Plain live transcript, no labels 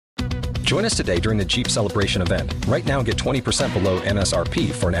Join us today during the Jeep Celebration event. Right now, get 20% below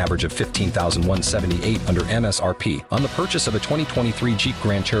MSRP for an average of $15,178 under MSRP on the purchase of a 2023 Jeep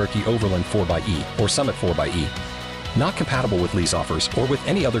Grand Cherokee Overland 4xE or Summit 4xE. Not compatible with lease offers or with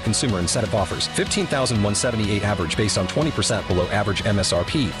any other consumer incentive offers. $15,178 average based on 20% below average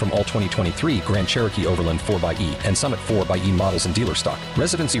MSRP from all 2023 Grand Cherokee Overland 4xE and Summit 4xE models in dealer stock.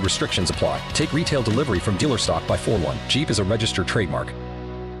 Residency restrictions apply. Take retail delivery from dealer stock by 4/1. Jeep is a registered trademark.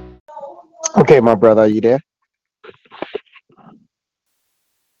 Okay, my brother, are you there?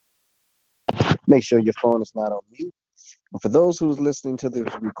 Make sure your phone is not on mute. And for those who's listening to the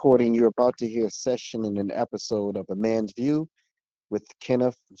recording, you're about to hear a session in an episode of A Man's View with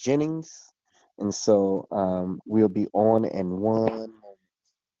Kenneth Jennings. And so we'll be on in one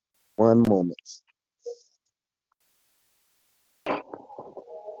moment.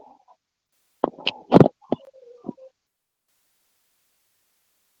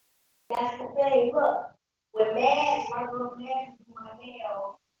 That's the thing. Look, with MANS, my girl MANS is my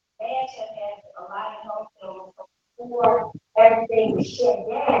nail. MANS has a lot of health bills. Before everything was shut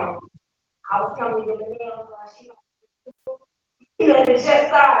down, I was coming to the nails while she just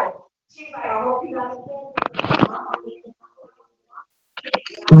started. She's like, I hope you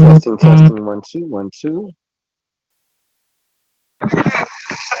Testing, 1, 2, 1, 2.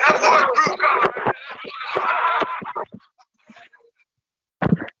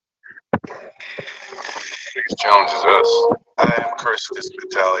 Biggest challenge is us. I am cursed with this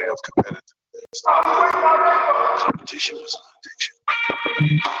mentality of competitiveness. Competition was an addiction.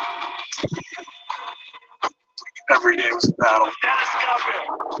 Every day was a battle.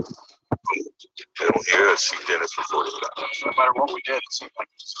 They don't hear us see Dennis before the battle. No matter what we did, it seemed like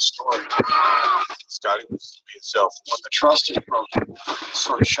it was a story. Scotty was being self. When the trust is broken, it's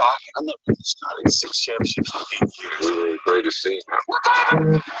sort of shocking. I'm not with Scotty 6 championships in 8 years. We were the greatest team.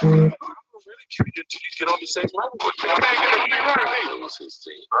 Really curious to get on the same level with me. That was his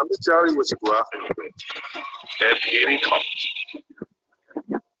team. I'm just telling you what you go out and win. At any cost.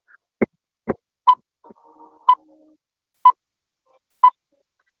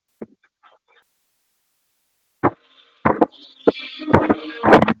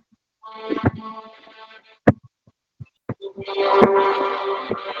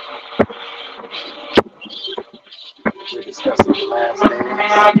 We're discussing the last days.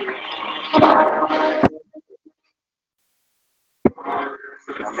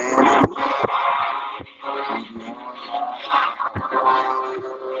 A man.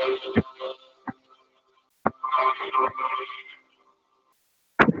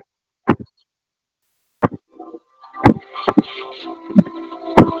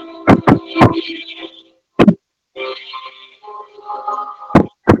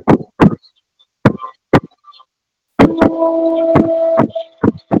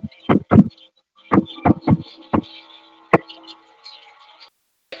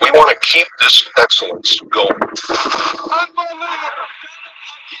 We want to keep this excellence going.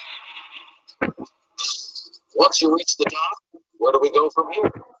 Once you reach the top, where do we go from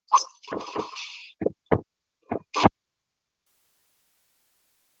here?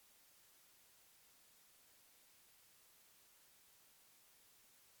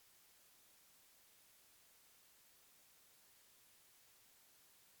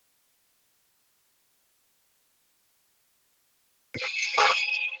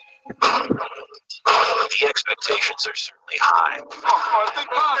 The expectations are certainly high. In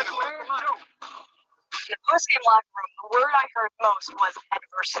the post-game locker room, the word I heard most was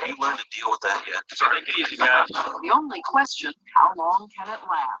adversity. You learned to deal with that yet? Sorry, take it easy, man. The only question, how long can it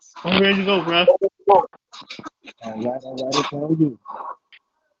last? I'm ready to go, bro. All right, it's on you.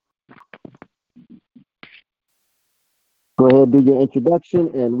 Go ahead and do your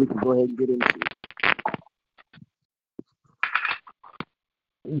introduction, and we can go ahead and get into it.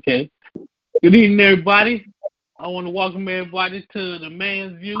 Okay. Good evening, everybody. I want to welcome everybody to the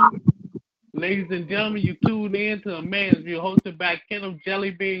Man's View. Ladies and gentlemen, you tuned in to the Man's View, hosted by Kenneth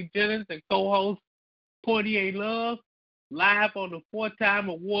Jellybean Jennings and co-host P.O.E.T Love, live on the 4-time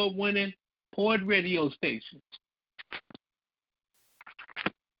award-winning P.O.E.T radio station.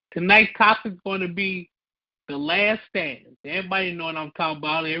 Tonight's topic is going to be The Last Stand. Everybody know what I'm talking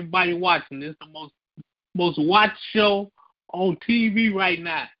about. Everybody watching this, the most watched show on TV right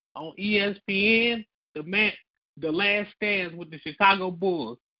now. On ESPN, The Last Stand with the Chicago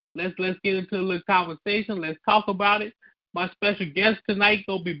Bulls. Let's get into a little conversation. Let's talk about it. My special guest tonight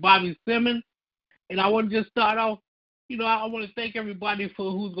going to be Bobby Simmons. And I want to just start off, I want to thank everybody for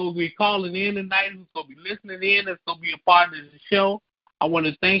who's going to be calling in tonight, who's going to be listening in, that's going to be a part of the show. I want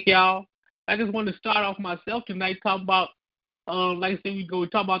to thank y'all. I just want to start off myself tonight talking about like I said, we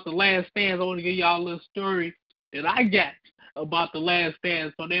talk about the Last Dance. I want to give y'all a little story that I got about the Last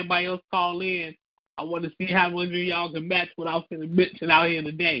Dance. So everybody else call in. I want to see how much of y'all can match what I was going to mention out here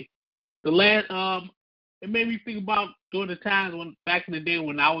today. The last, it made me think about during the times when back in the day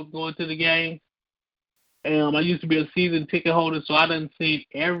when I was going to the game. I used to be a season ticket holder, so I done seen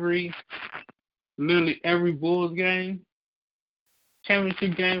literally every Bulls game,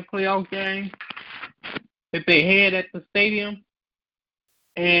 championship game, playoff game that they had at the stadium.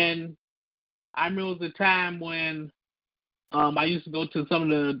 And I remember the time when I used to go to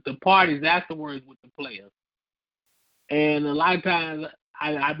some of the parties afterwards with the players. And a lot of times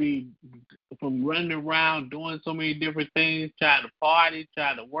I'd be from running around doing so many different things, trying to party,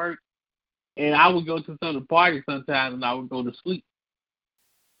 trying to work. And I would go to some of the parties sometimes and I would go to sleep.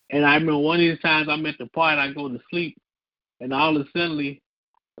 And I remember one of these times I'm at the party and I go to sleep and all of a sudden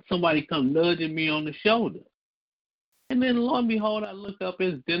somebody come nudging me on the shoulder. And then lo and behold, I look up,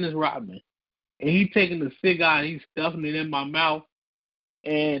 it's Dennis Rodman. And he taking the cigar and he's stuffing it in my mouth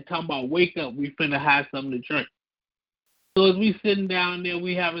and talking about, wake up, we finna have something to drink. So as we sitting down there,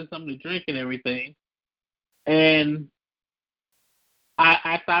 we having something to drink and everything. And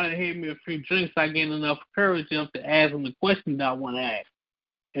I thought it had me a few drinks. I gained enough courage enough to ask him the question that I want to ask.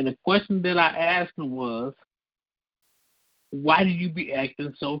 And the question that I asked him was, why do you be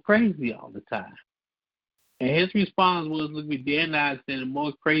acting so crazy all the time? And his response was, look me dead in the eye and said, the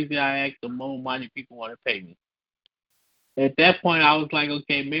more crazy I act, the more money people want to pay me. At that point, I was like,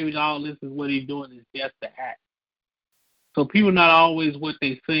 okay, maybe all this is what he's doing is just to act. So people not always what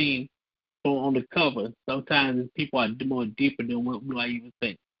they seem on the cover. Sometimes people are more deeper than what we might even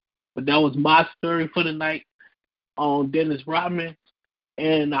think. But that was my story for the night on Dennis Rodman.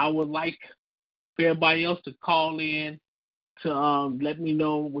 And I would like for everybody else to call in to let me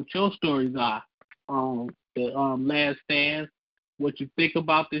know what your stories are on the Last Stand, what you think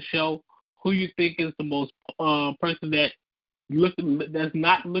about the show, who you think is the most person that's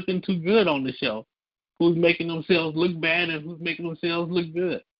not looking too good on the show, who's making themselves look bad and who's making themselves look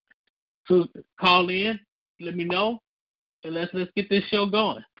good. So call in, let me know, and let's get this show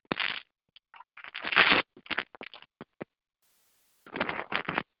going.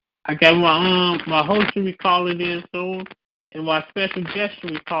 I got my host will be calling in soon, and my special guest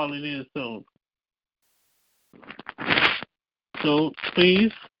will be calling in soon. So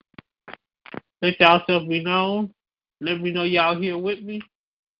please let yourself be known. Let me know y'all here with me,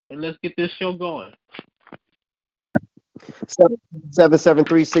 and let's get this show going.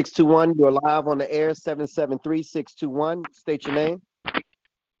 773-621. You're live on the air. 773-621. State your name.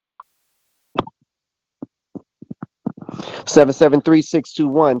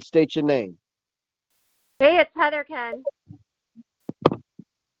 773-621. State your name. Hey, it's Heather Ken.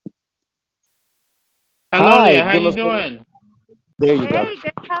 Hello there. How you doing? There you go. Hey,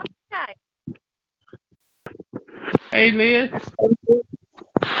 good talk, guys. Hey, Liz.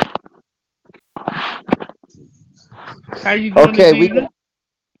 How you doing Okay, this evening?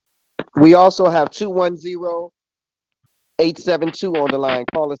 we also have 210-872 on the line.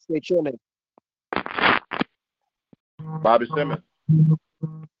 Call us. State your name. Bobby Simmons.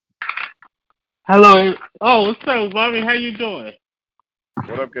 Hello. Oh, what's up, Bobby? How you doing?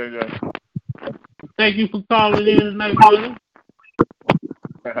 What up, KJ? Thank you for calling in tonight, brother.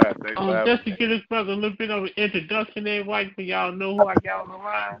 Thanks for having just to give this brother a little bit of an introduction, everybody, so y'all know who I got on the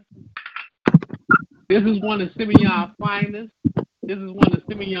line. This is one of Simeon's finest. This is one of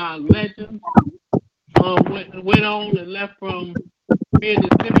Simeon's legends. Went on and left from being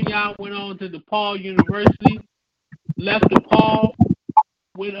at Simeon, went on to DePaul University, left DePaul,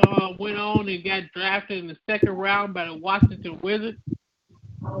 went on and got drafted in the second round by the Washington Wizards.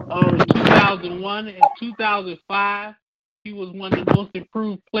 In 2001 and 2005, he was one of the most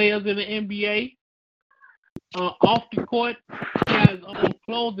improved players in the NBA. Off the court, he has his own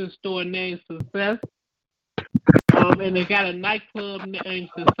clothing store named Success. And they got a nightclub named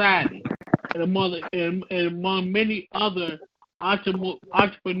Society. And among many other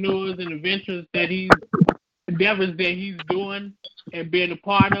entrepreneurs and endeavors that he's doing and being a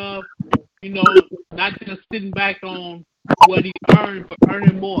part of, not just sitting back on what he earned, but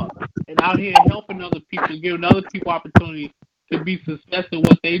earning more and out here helping other people, giving other people opportunity to be successful in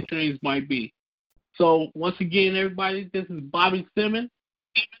what their dreams might be. So once again, everybody, this is Bobby Simmons.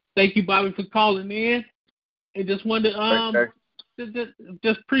 Thank you, Bobby, for calling in. And just wanted to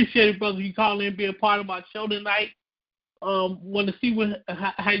just appreciate it, brother. You calling in, being a part of my show tonight. Want to see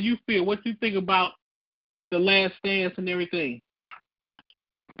how you feel, what you think about the Last Dance and everything.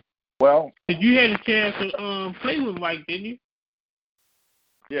 Well, you had a chance to play with Mike, didn't you?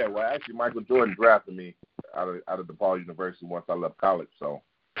 Yeah, well, actually, Michael Jordan drafted me out of DePaul University once I left college. So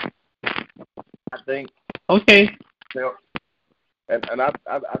I think okay. And I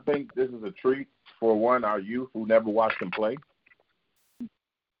think this is a treat for our youth who never watched him play,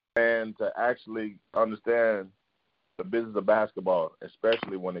 and to actually understand the business of basketball,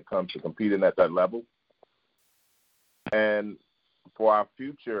 especially when it comes to competing at that level. And for our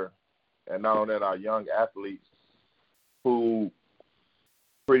future, and not only that, our young athletes who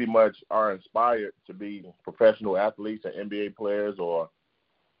pretty much are inspired to be professional athletes and NBA players, or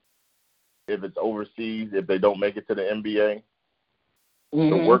if it's overseas, if they don't make it to the NBA,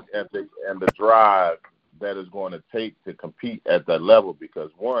 the work ethic and the drive that is going to take to compete at that level,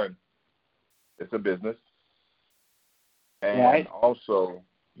 because one, it's a business, and also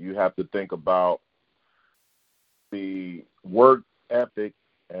you have to think about the work ethic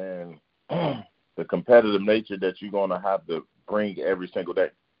and the competitive nature that you're going to have to bring every single day.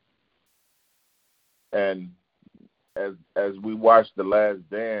 And as we watched The Last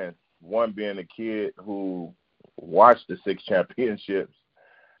Dance, one being a kid who watched the 6 championships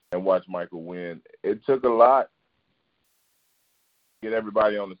and watched Michael win, it took a lot to get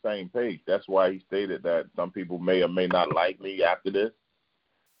everybody on the same page. That's why he stated that some people may or may not like me after this.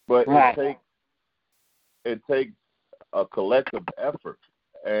 But it takes a collective effort.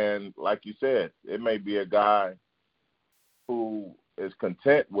 And like you said, it may be a guy who is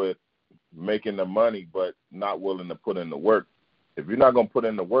content with making the money but not willing to put in the work. If you're not going to put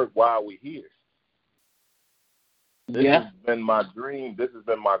in the work, why are we here? This has been my dream. This has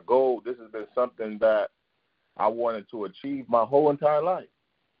been my goal. This has been something that I wanted to achieve my whole entire life.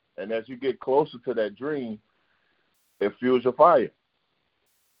 And as you get closer to that dream, it fuels your fire.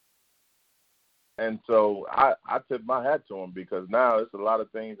 And so I tip my hat to him, because now there's a lot of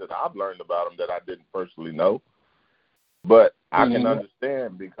things that I've learned about him that I didn't personally know. But I can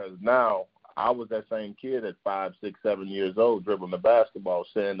understand, because now I was that same kid at 5, 6, 7 years old dribbling the basketball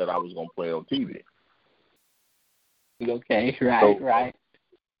saying that I was going to play on TV. Okay, right.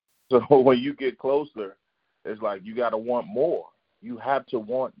 So when you get closer, it's like you got to want more. You have to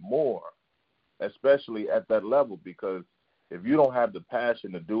want more, especially at that level, because if you don't have the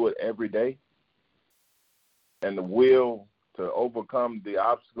passion to do it every day and the will to overcome the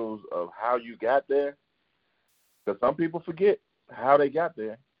obstacles of how you got there, because some people forget how they got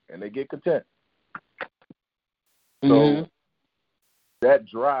there and they get content. So that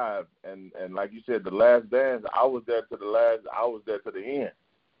drive, and like you said, The Last Dance, I was there to the end.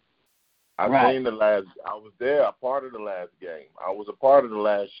 I seen I was there, a part of the last game. I was a part of the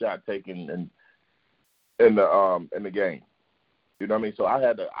last shot taken in the game. You know what I mean? So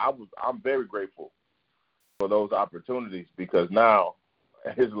I'm very grateful for those opportunities, because now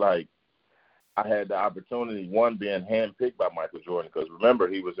it's like I had the opportunity, one, being handpicked by Michael Jordan, because remember,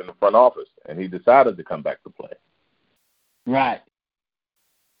 he was in the front office and he decided to come back to play. Right.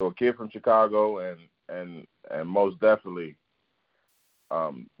 So a kid from Chicago, and most definitely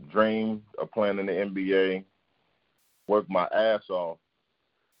dreamed of playing in the NBA, worked my ass off,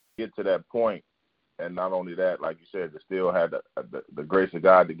 get to that point, and not only that, like you said, to still had the grace of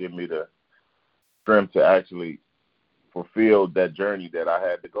God to give me the strength to actually fulfill that journey that I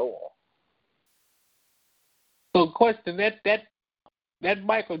had to go on. So, question, that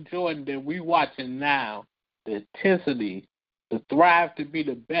Michael Jordan that we watching now, the intensity, the thrive to be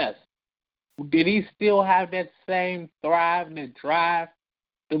the best, did he still have that same thrive and that drive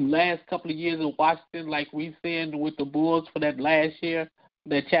the last couple of years of Washington, like we seen with the Bulls for that last year,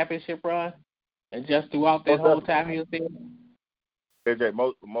 that championship run, and just throughout that whole time he was there? AJ,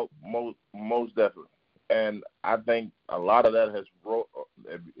 most definitely. And I think a lot of that has,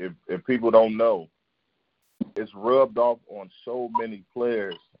 if people don't know, it's rubbed off on so many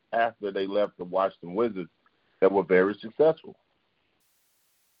players after they left the Washington Wizards that were very successful.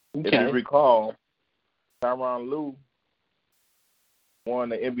 Okay. If you recall, Tyronn Lue won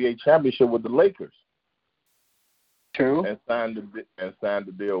the NBA championship with the Lakers. True. And signed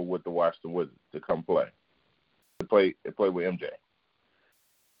the deal with the Washington Wizards to come play with MJ.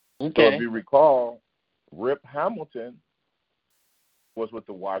 Okay. So if you recall, Rip Hamilton was with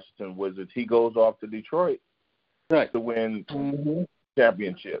the Washington Wizards. He goes off to Detroit to win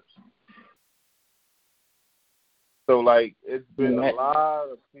championships. So, like, it's been a lot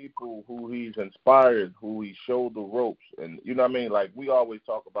of people who he's inspired, who he showed the ropes. And, you know what I mean? Like, we always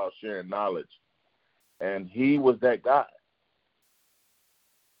talk about sharing knowledge. And he was that guy.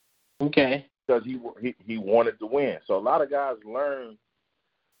 Okay. Because he wanted to win. So a lot of guys learn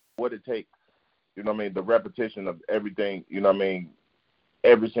what it takes. You know what I mean? The repetition of everything, you know what I mean,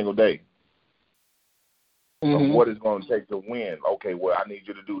 every single day. of Mm-hmm. what it's going to take to win. Okay, well, I need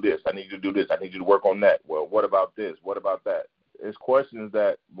you to do this. I need you to do this. I need you to work on that. Well, what about this? What about that? It's questions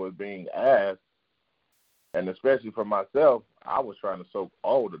that was being asked, and especially for myself, I was trying to soak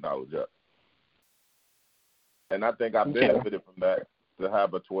all the knowledge up. And I think I benefited from that to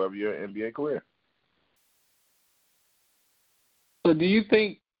have a 12-year NBA career. So do you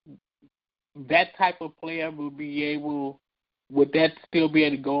think that type of player would that still be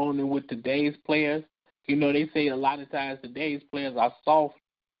able to go on with today's players? You know, they say a lot of times today's players are soft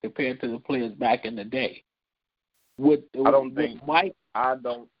compared to the players back in the day. But you know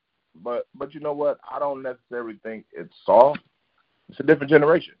what? I don't necessarily think it's soft. It's a different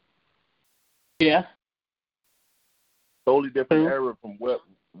generation. Yeah. Totally different era from what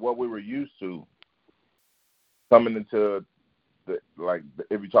we were used to coming into if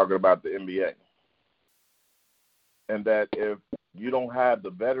you're talking about the NBA. And that if you don't have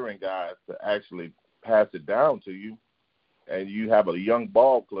the veteran guys to actually pass it down to you, and you have a young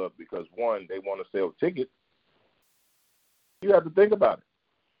ball club because, one, they want to sell tickets, you have to think about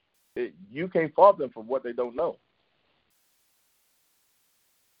it. You can't fault them for what they don't know.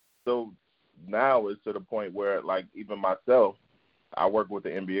 So now it's to the point where, like, even myself, I work with the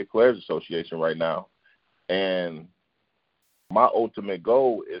NBA Players Association right now, and my ultimate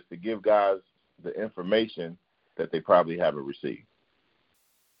goal is to give guys the information that they probably haven't received.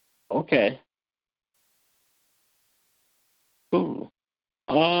 Okay. Cool.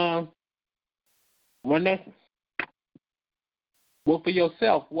 Well, for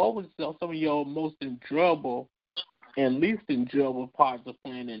yourself, what was some of your most enjoyable and least enjoyable parts of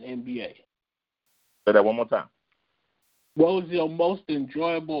playing in NBA? Say that one more time. What was your most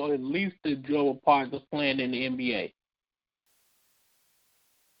enjoyable and least enjoyable parts of playing in the NBA?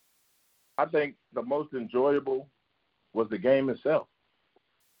 I think the most enjoyable was the game itself.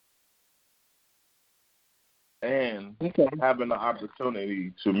 And having the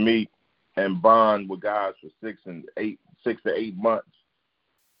opportunity to meet and bond with guys for 6 to 8 months.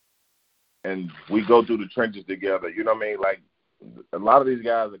 And we go through the trenches together. You know what I mean? Like, a lot of these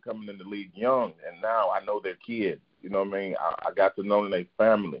guys are coming in the league young, and now I know their kids. You know what I mean? I got to know their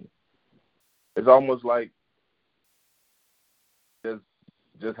family. It's almost like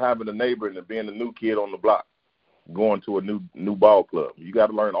just having a neighbor and being a new kid on the block, going to a new ball club. You got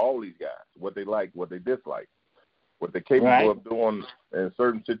to learn all these guys, what they like, what they dislike, what they're capable of doing in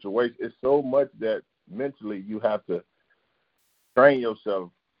certain situations. It's so much that mentally you have to train yourself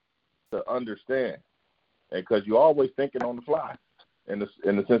to understand, and because you're always thinking on the fly in the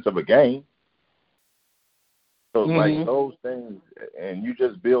sense of a game. So like those things, and you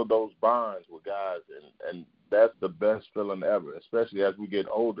just build those bonds with guys, and that's the best feeling ever. Especially as we get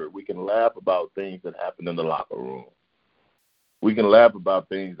older, we can laugh about things that happen in the locker room. We can laugh about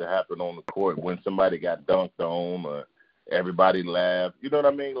things that happen on the court when somebody got dunked on or everybody laughed. You know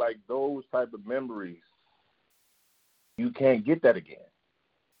what I mean? Like those type of memories, you can't get that again.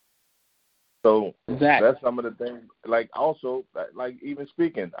 So that's some of the things. Like also, like even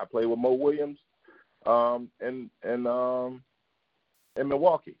speaking, I play with Mo Williams in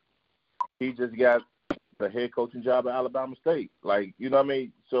Milwaukee. He just got the head coaching job at Alabama State. Like, you know what I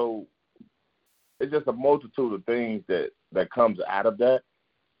mean? So it's just a multitude of things that comes out of that.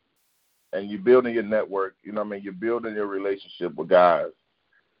 And you're building your network, you know what I mean? You're building your relationship with guys.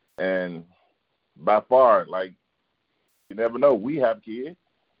 And by far, like, you never know. We have kids.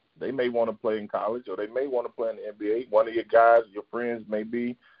 They may want to play in college or they may want to play in the NBA. One of your guys, your friends, may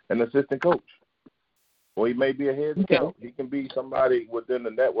be an assistant coach. Or he may be a head scout. He can be somebody within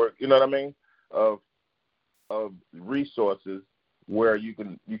the network, you know what I mean, of resources where you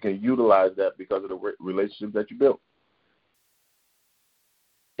can utilize that because of the relationship that you built.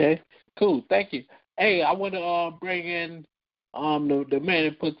 Okay, cool. Thank you. Hey, I want to bring in the man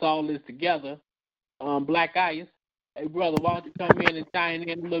that puts all this together, Black Ice. Hey, brother, why don't you come in and chime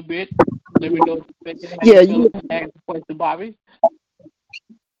in a little bit? Let me know what you think. Ask a question, Bobby.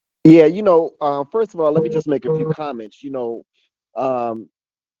 Yeah, first of all, let me just make a few comments.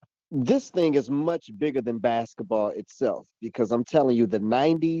 This thing is much bigger than basketball itself because I'm telling you, the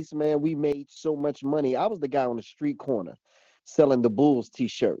 90s, man, we made so much money. I was the guy on the street corner selling the Bulls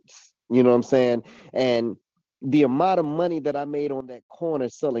T-shirts. You know what I'm saying? And the amount of money that I made on that corner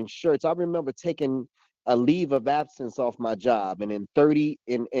selling shirts, I remember taking a leave of absence off my job and in 3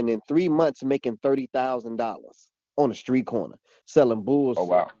 months making $30,000 on a street corner selling Bulls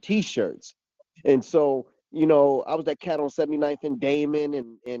T-shirts. And so, I was that cat on 79th and Damon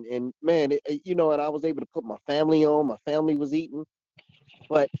and man, and I was able to put my family on. My family was eating.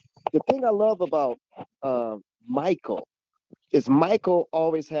 But the thing I love about Michael is Michael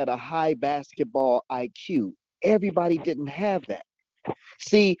always had a high basketball IQ. Everybody didn't have that.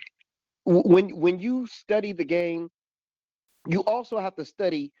 See, when you study the game, you also have to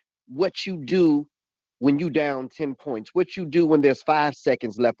study what you do when you down 10 points, what you do when there's 5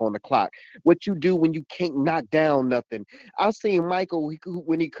 seconds left on the clock, what you do when you can't knock down nothing. I've seen Michael,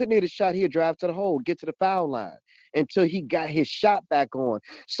 when he couldn't hit a shot, he'd drive to the hole, get to the foul line until he got his shot back on.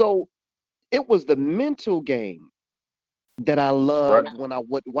 So it was the mental game that I loved Right. when I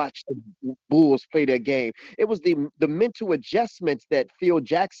would watch the Bulls play their game. It was the mental adjustments that Phil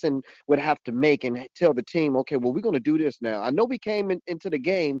Jackson would have to make and tell the team, okay, well, we're going to do this now. I know we came into the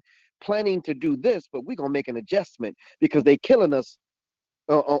game planning to do this, but we're going to make an adjustment because they're killing us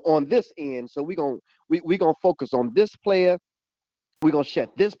on this end. So we're going to focus on this player. We're going to shut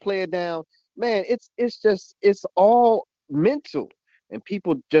this player down. Man, it's all mental. And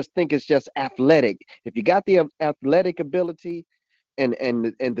people just think it's just athletic. If you got the athletic ability and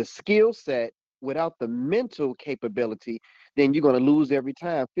the skill set without the mental capability, then you're going to lose every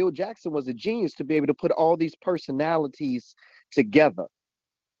time. Phil Jackson was a genius to be able to put all these personalities together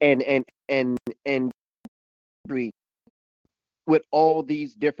and with all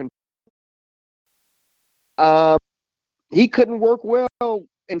these different. He couldn't work well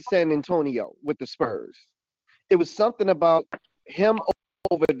in San Antonio with the Spurs. It was something about him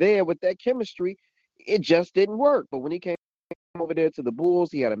over there with that chemistry. It just didn't work. But when he came over there to the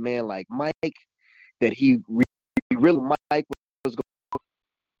Bulls, he had a man like Mike that he really Mike was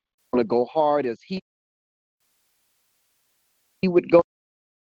going to go hard as he would go.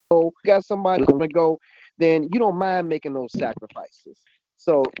 Got somebody going to go, then you don't mind making those sacrifices.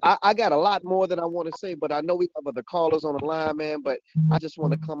 So I got a lot more than I want to say, but I know we have other callers on the line, man. But I just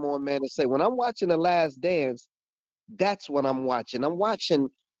want to come on, man, and say when I'm watching The Last Dance, that's what I'm watching. I'm watching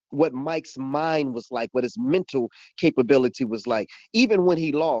what Mike's mind was like, what his mental capability was like. Even when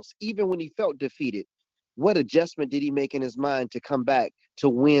he lost, even when he felt defeated, what adjustment did he make in his mind to come back to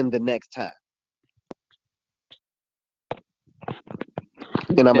win the next time?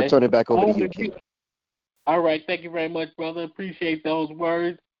 And I'm going to turn it back over to you, King. All right. Thank you very much, brother. Appreciate those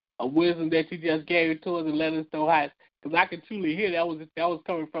words of wisdom that you just gave to us and let us know how. Because I can truly hear that was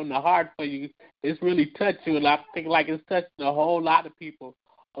coming from the heart for you. It's really touched you, and I think like it's touched a whole lot of people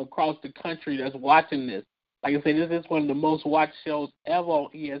across the country that's watching this. Like I said, this is one of the most watched shows ever on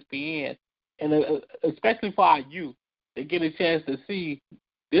ESPN, and especially for our youth, they get a chance to see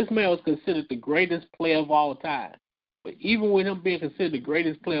this man was considered the greatest player of all time. But even with him being considered the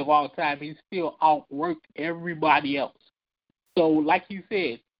greatest player of all time, he still outworked everybody else. So, like you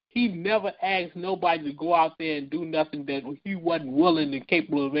said, he never asked nobody to go out there and do nothing that he wasn't willing and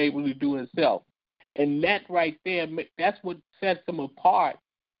capable of able to do himself. And that right there, that's what sets him apart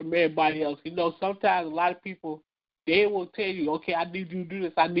from everybody else. You know, sometimes a lot of people, they will tell you, okay, I need you to do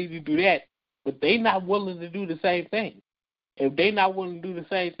this, I need you to do that, but they're not willing to do the same thing. If they're not willing to do the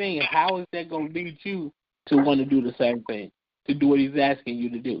same thing, how is that going to lead you to want to do the same thing, to do what he's asking you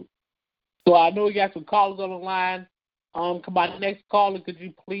to do? So I know we got some callers on the line. Come on, next caller, could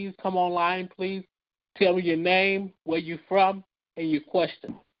you please come online, please? Tell me your name, where you're from, and your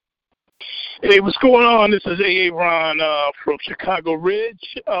question. Hey, what's going on? This is A.A. Ron from Chicago Ridge.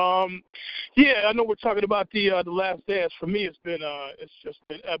 Yeah, I know we're talking about the Last Dance. For me, it's just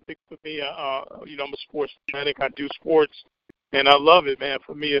been epic for me. You know, I'm a sports fanatic. I do sports, and I love it, man.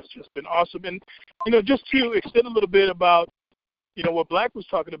 For me, it's just been awesome. And, you know, just to extend a little bit about, you know, what Black was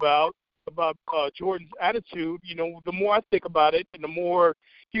talking about Jordan's attitude, you know, the more I think about it and the more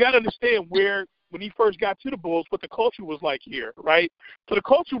you got to understand when he first got to the Bulls, what the culture was like here, right? So the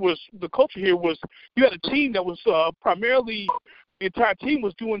culture here was you had a team that was primarily the entire team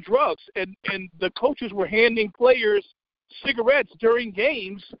was doing drugs, and the coaches were handing players cigarettes during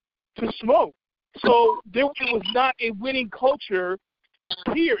games to smoke. So it was not a winning culture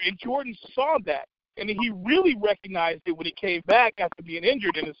here, and Jordan saw that. And he really recognized it when he came back after being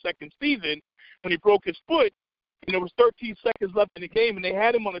injured in his second season when he broke his foot. And there was 13 seconds left in the game, and they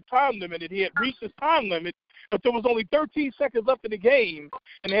had him on a time limit, and he had reached his time limit, but there was only 13 seconds left in the game,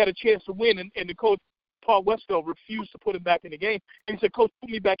 and they had a chance to win, and the coach, Paul Westphal, refused to put him back in the game. And he said, "Coach, put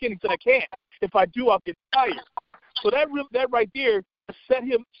me back in." He said, "I can't. If I do, I'll get fired." So that right there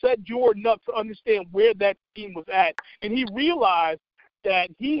set Jordan up to understand where that team was at, and he realized that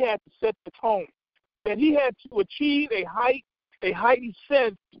he had to set the tone, that he had to achieve a heightened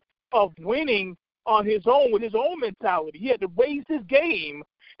sense of winning on his own, with his own mentality. He had to raise his game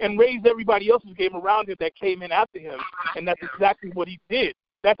and raise everybody else's game around him that came in after him, and that's exactly what he did.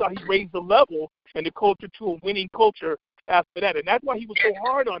 That's how he raised the level and the culture to a winning culture after that, and that's why he was so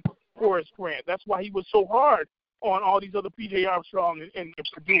hard on Horace Grant. That's why he was so hard on all these other P.J. Armstrong and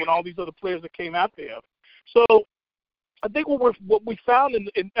Purdue and all these other players that came after him. So I think what we found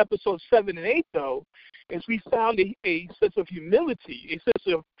in episodes 7 and 8, though, is we found a sense of humility, a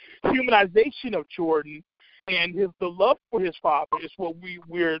sense of humanization of Jordan, and the love for his father is what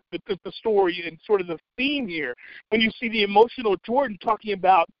we're the story and sort of the theme here. When you see the emotional Jordan talking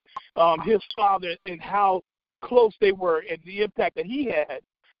about his father and how close they were and the impact that he had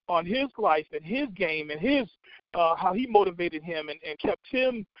on his life and his game and his how he motivated him and kept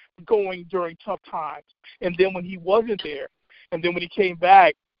him going during tough times. And then when he wasn't there, and then when he came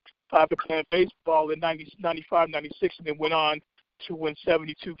back after playing baseball in 95, 96, and then went on to win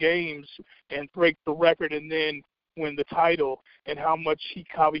 72 games and break the record and then win the title, and how he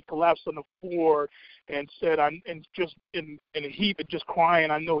collapsed on the floor and said, and just in a heap of just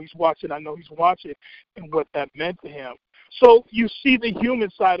crying, I know he's watching, and what that meant to him. So you see the human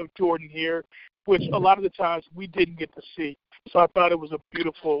side of Jordan here, which a lot of the times we didn't get to see. So I thought it was a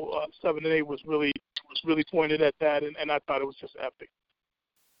beautiful 7 and 8 was really pointed at that, and I thought it was just epic.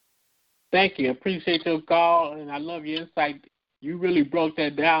 Thank you. I appreciate your call, and I love your insight. You really broke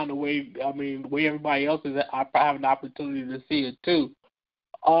that down the way everybody else is. I have an opportunity to see it too.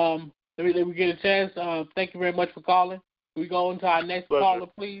 Let me get a chance. Thank you very much for calling. Can we go on to our next caller,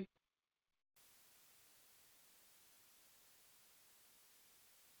 please?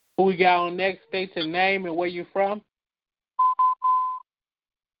 Who we got on next? State your name and where you're from.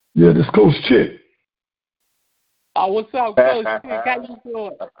 Yeah, this Coach Chick. Oh, what's up, Coach Chick? How you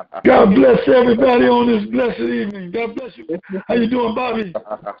doing? God bless everybody on this blessed evening. God bless you. How you doing, Bobby?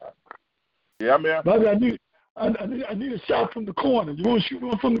 Yeah, man. Bobby, I need a shot from the corner. You want to shoot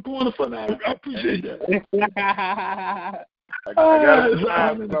one from the corner for now? I appreciate that. I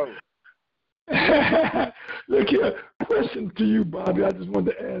got it. Look here, question to you, Bobby. I just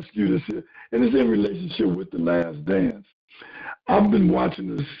wanted to ask you this here, and it's in relationship with The Last Dance. I've been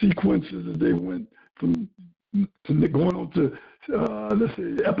watching the sequences as they went from going on to, let's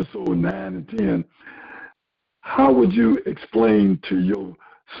say, episode 9 and 10. How would you explain to your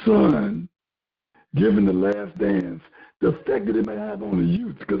son, given The Last Dance, the effect that it may have on the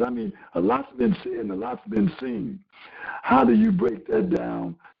youth? Because, I mean, a lot's been said and a lot's been seen. How do you break that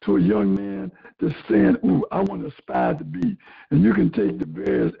down to a young man that's saying, ooh, I want to aspire to be? And you can take the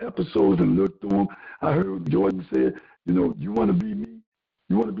various episodes and look through them. I heard Jordan say, you want to be me?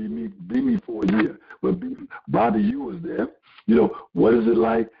 You want to be me for a year. Well, Bobby, you was there. What is it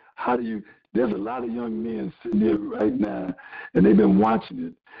like? There's a lot of young men sitting here right now, and they've been watching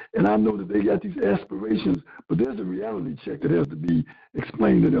it, and I know that they got these aspirations, but there's a reality check that has to be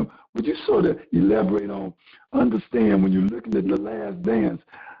explained to them. Would you sort of elaborate on, understand when you're looking at The Last Dance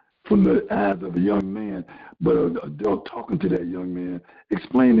from the eyes of a young man, but an adult talking to that young man,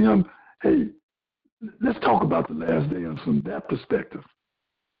 explain to him, hey, let's talk about The Last Dance from that perspective.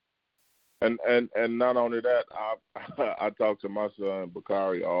 And not only that, I talk to my son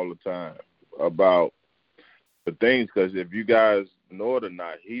Bakari all the time about the things, because if you guys know it or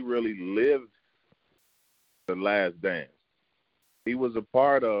not, he really lived The Last Dance. He was a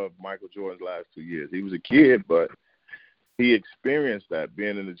part of Michael Jordan's last 2 years. He was a kid, but he experienced that,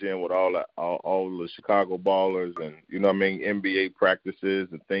 being in the gym with all the Chicago ballers and, NBA practices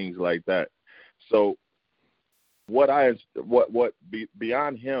and things like that. So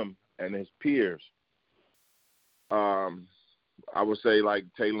beyond him and his peers, I would say like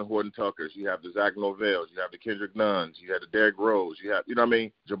Taylor Horton Tuckers, you have the Zach Novells, you have the Kendrick Nunns, you have the Derrick Rose, you have,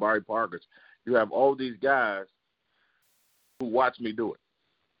 Jabari Parkers. You have all these guys who watch me do it.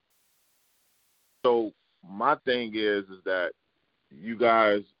 So my thing is that you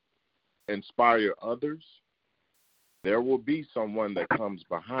guys inspire others. There will be someone that comes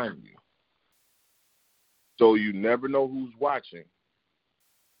behind you. So you never know who's watching.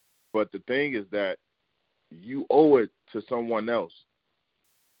 But the thing is that you owe it to someone else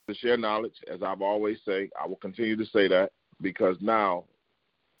to share knowledge. As I've always say, I will continue to say that, because now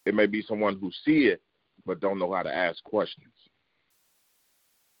it may be someone who see it but don't know how to ask questions.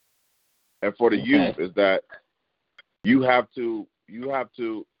 And for the youth is that you have to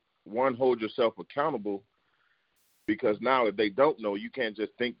one, hold yourself accountable, because now if they don't know, you can't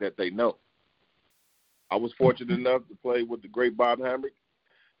just think that they know. I was fortunate enough to play with the great Bob Hambrick.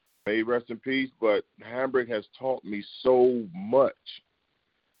 May he rest in peace, but Hambrick has taught me so much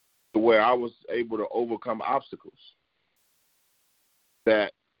to where I was able to overcome obstacles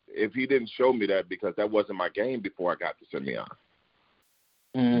that if he didn't show me that, because that wasn't my game before I got to Simeon.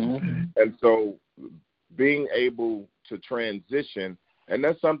 Mm-hmm. And so being able to transition, and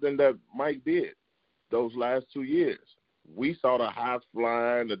that's something that Mike did those last 2 years. We saw the high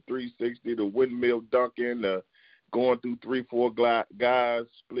flying, the 360, the windmill dunking, the going through 3-4 guys,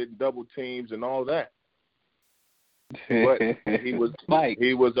 splitting double teams and all that. But he was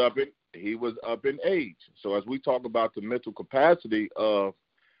up in age. So as we talk about the mental capacity of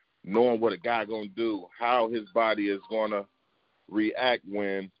knowing what a guy gonna do, how his body is gonna react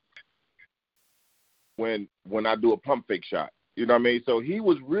when I do a pump fake shot. You know what I mean? So he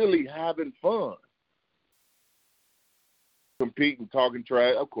was really having fun. Competing, talking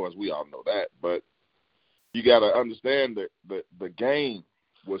trash. Of course, we all know that, but you got to understand that the game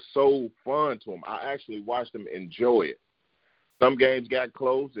was so fun to him. I actually watched him enjoy it. Some games got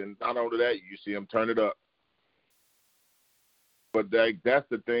close, and not only that, you see him turn it up. But that's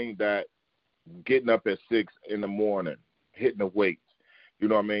the thing, that getting up at 6 in the morning, hitting the weights, you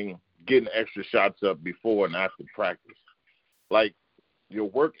know what I mean, getting extra shots up before and after practice. Like, your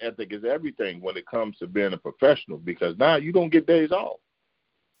work ethic is everything when it comes to being a professional, because now you don't get days off.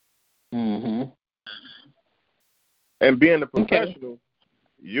 Mm-hmm. And being a professional,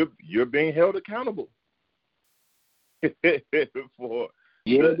 you're being held accountable. When they send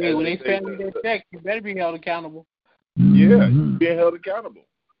you their check, you better be held accountable. Yeah, you're being held accountable.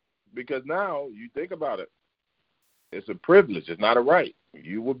 Because now you think about it. It's a privilege. It's not a right.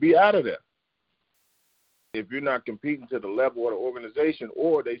 You will be out of there if you're not competing to the level of the organization,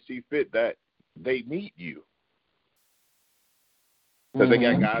 or they see fit that they need you. Because they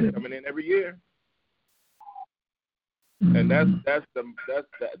got guys coming in every year. And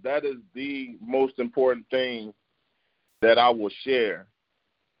that is the most important thing that I will share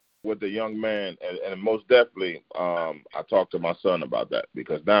with a young man, and most definitely, I talk to my son about that,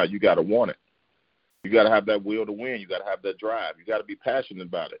 because now you got to want it. You got to have that will to win. You got to have that drive. You got to be passionate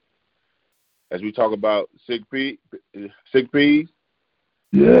about it. As we talk about sick P's.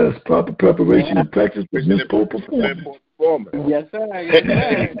 Yes, proper preparation and practice for poor performance. Yes, sir.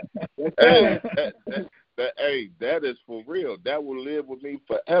 Yes, sir. Hey, that is for real. That will live with me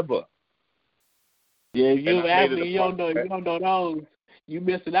forever. Yeah, if you athlete, you don't know those, you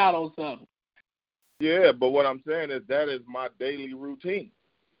missing out on something. Yeah, but what I'm saying is that is my daily routine.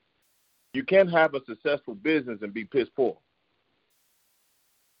 You can't have a successful business and be piss poor.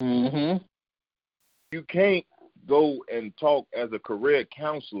 Mm-hmm. You can't go and talk as a career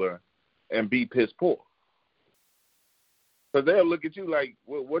counselor and be piss poor. Because they'll look at you like,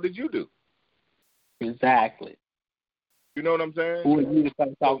 well, what did you do? Exactly. You know what I'm saying? Who are you to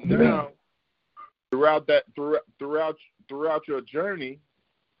come talk to me? Now, throughout your journey,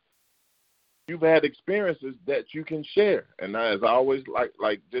 you've had experiences that you can share. And as I always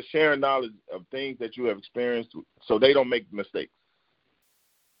like just sharing knowledge of things that you have experienced so they don't make mistakes.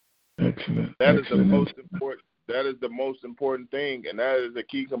 Excellent. That is the most important. That is the most important thing, and that is a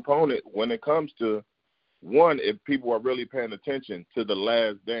key component when it comes to, one, if people are really paying attention to The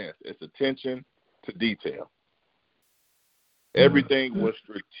Last Dance. It's attention to detail. Everything was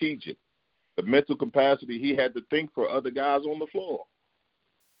strategic. The mental capacity, he had to think for other guys on the floor.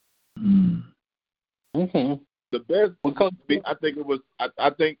 Mm-hmm. The best, I think it was.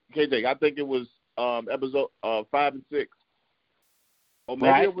 I think KJ. I think it was episode 5 and 6. Or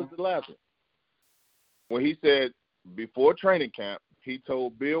maybe it was the last one. When he said, before training camp, he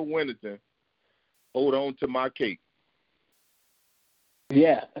told Bill Winnington, hold on to my cake.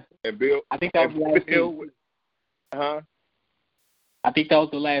 Yeah. And Bill, I think that was the last two. Huh? I think that was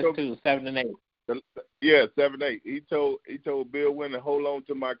the last two, 7 and 8. Yeah, 7 8. He told Bill Winnington, hold on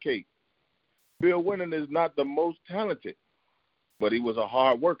to my cake. Bill Winnington is not the most talented, but he was a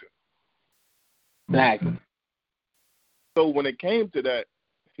hard worker. Exactly. So when it came to that,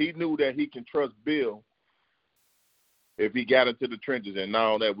 he knew that he can trust Bill if he got into the trenches, and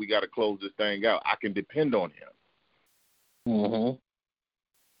now that we got to close this thing out, I can depend on him. Mm-hmm.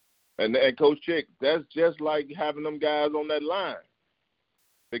 And Coach Chick, that's just like having them guys on that line.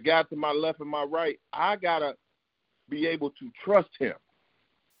 The guy to my left and my right, I got to be able to trust him.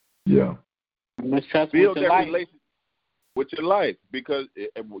 Yeah. Let's trust build with your that life. relationship with your life, because,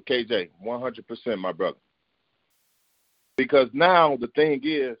 KJ, 100%, my brother. Because now the thing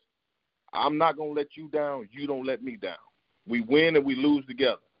is, I'm not going to let you down. You don't let me down. We win and we lose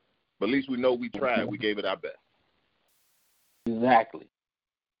together. But at least we know we tried. We gave it our best. Exactly.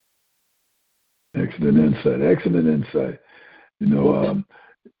 Excellent insight. You know,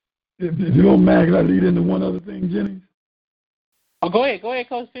 if you don't mind, can I lead into one other thing, Jennings? Oh, go ahead,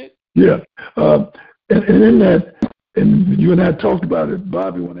 Coach Pitt. Yeah. And in that, and you and I talked about it,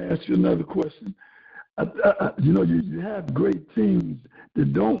 Bobby, I want to ask you another question. You know, you have great teams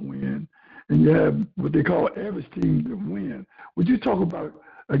that don't win, and you have what they call average teams that win. Would you talk about,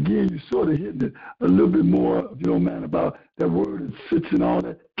 again, you sort of hitting it a little bit more, if you don't mind, about that word that sits in all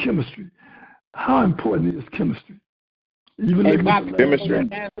that chemistry. How important is chemistry? Even Hey, with Bobby, the before last you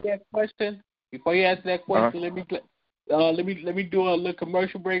dance. answer that question, let me do a little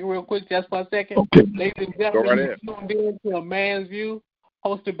commercial break real quick, just for a second. Okay. Ladies and Go gentlemen, right you ahead. tuned in to A Man's View,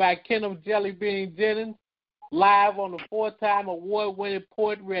 hosted by Kenneth Jelly Bean Jennings, live on the 4-time award-winning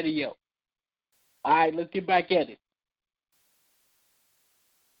P.O.E.T Radio. All right, let's get back at it.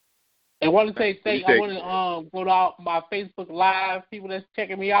 I want to say I want to go to all my Facebook Live people that's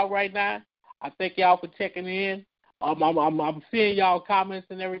checking me out right now. I thank y'all for checking in. I'm seeing y'all comments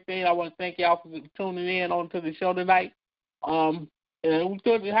and everything. I want to thank y'all for tuning in onto the show tonight. And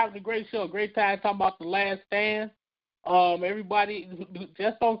we're having a great show, a great time talking about The Last Stand. Everybody,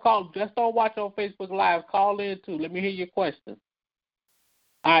 just don't watch on Facebook Live. Call in too. Let me hear your questions.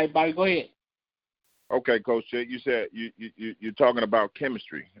 All right, Bobby, go ahead. Okay, Coach Chet, you said you're talking about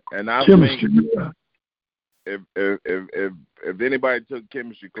chemistry, and I Chemistry, think yeah. if anybody took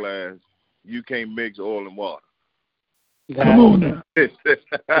chemistry class, you can't mix oil and water. Come on now.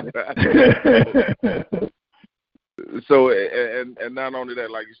 So and not only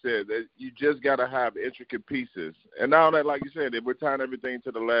that, like you said, that you just got to have intricate pieces. And now that, like you said, if we're tying everything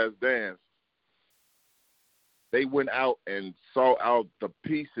to The Last Dance, they went out and saw out the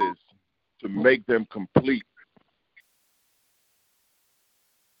pieces to make them complete.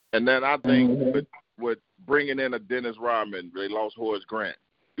 And then I think with bringing in a Dennis Rodman, they lost Horace Grant.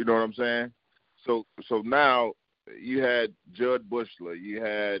 You know what I'm saying? So now you had Judd Bushler, you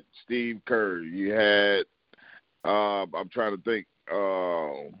had Steve Kerr, you had I'm trying to think,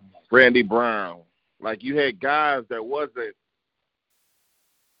 Randy Brown. Like, you had guys that wasn't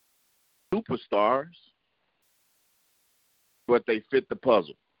superstars, but they fit the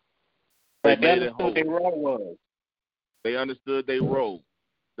puzzle. They made it whole. They understood their role.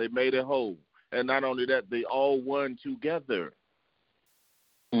 They made it whole. And not only that, they all won together.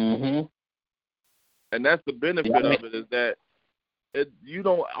 Mm-hmm. And that's the benefit of it, is that you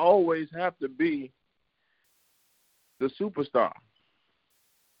don't always have to be the superstar.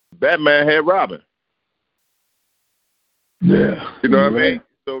 Batman had Robin. Yeah. You know what I mean?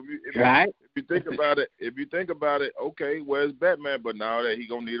 So Right. if you think about it, okay, where's Batman? But now that he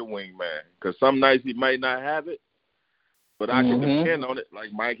gonna need a wingman, because some nights he might not have it, but I can depend on it.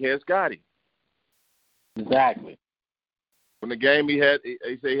 Like Mike had Scotty. Exactly. When the game he say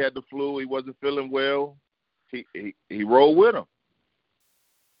he had the flu, he wasn't feeling well. He rolled with him.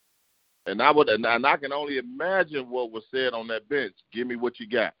 And I can only imagine what was said on that bench. Give me what you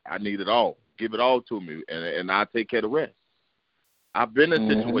got. I need it all. Give it all to me, and I'll take care of the rest. I've been in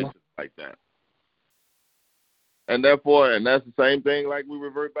situations like that. And therefore, and that's the same thing like we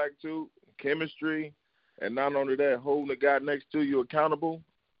revert back to, chemistry, and not only that, holding the guy next to you accountable,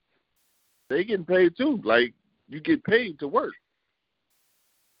 they getting paid too. Like, you get paid to work.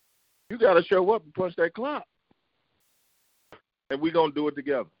 You got to show up and punch that clock. And we're going to do it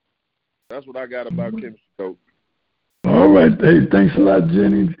together. That's what I got about chemistry, Coach. All right. Hey, thanks a lot,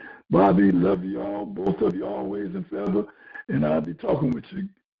 Jennings. Bobby, love you all. Both of you always and forever. And I'll be talking with you.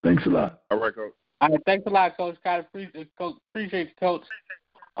 Thanks a lot. All right, Coach. All right, thanks a lot, Coach. Appreciate you, Coach.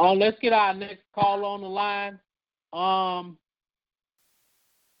 Let's get our next call on the line.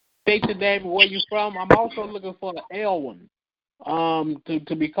 State your name and where you from. I'm also looking for the Elwin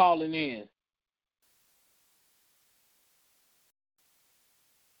to be calling in.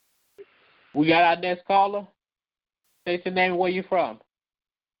 We got our next caller. State your name and where you from.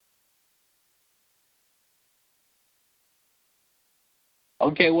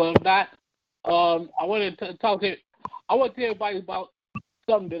 Okay, well, not. I want to talk to. I want to tell everybody about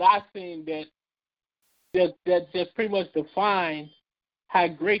something that I've seen that just pretty much defines how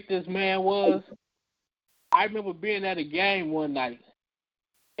great this man was. I remember being at a game one night,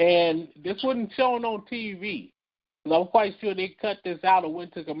 and this wasn't shown on TV. I'm quite sure they cut this out or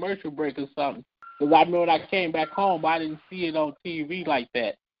went to commercial break or something. Because I remember when I came back home, I didn't see it on TV like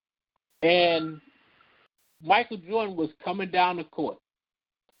that. And Michael Jordan was coming down the court.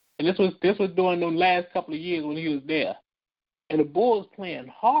 And this was during the last couple of years when he was there. And the Bulls playing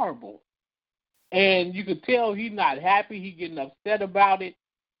horrible. And you could tell he's not happy. He's getting upset about it.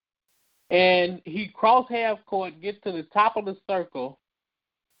 And he crossed half court, gets to the top of the circle,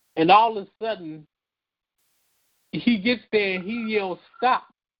 and all of a sudden, he gets there and he yells,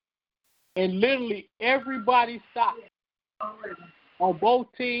 "Stop." And literally everybody stopped. On both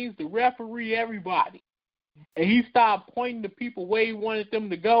teams, the referee, everybody. And he started pointing to people where he wanted them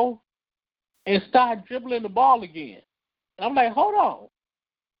to go and started dribbling the ball again. And I'm like, hold on.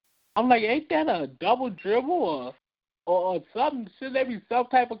 I'm like, ain't that a double dribble or something? Should there be some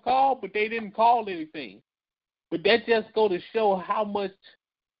type of call? But they didn't call anything. But that just go to show how much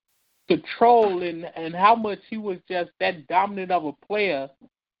control and how much he was just that dominant of a player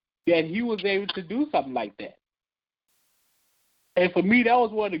that he was able to do something like that. And for me, that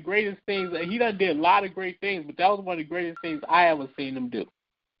was one of the greatest things. He done did a lot of great things, but that was one of the greatest things I ever seen him do.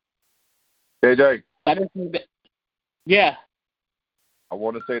 JJ. Yeah. I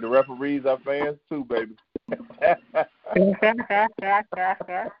want to say the referees are fans too, baby.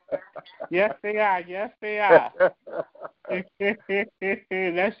 Yes, they are. Yes, they are.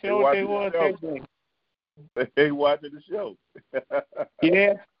 That's sure what they want to do. They watching the show.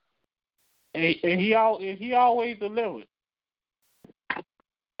 Yeah. And he always delivered.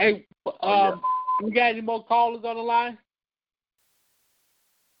 Hey, we got any more callers on the line?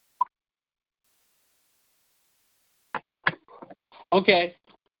 Okay.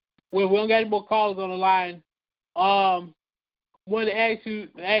 Well, we don't got any more callers on the line. Wanted to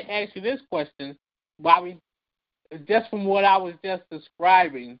ask you this question, Bobby. Just from what I was just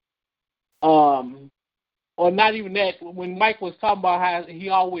describing, or not even that. When Mike was talking about how he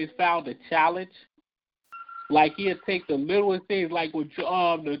always found a challenge, like he'd take the littlest things, like with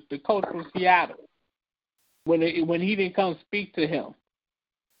the coach from Seattle, when he didn't come speak to him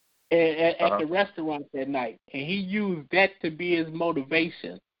at the restaurant that night, and he used that to be his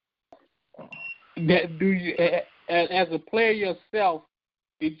motivation. That do you, as a player yourself,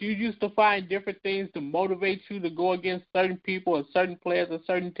 did you used to find different things to motivate you to go against certain people or certain players or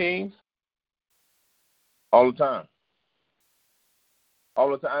certain teams? All the time. All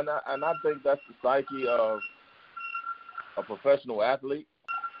the time. And I think that's the psyche of a professional athlete.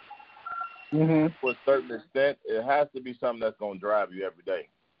 Mm-hmm. To a certain extent, it has to be something that's going to drive you every day.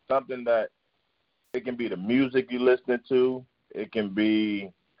 Something that, it can be the music you're listening to. It can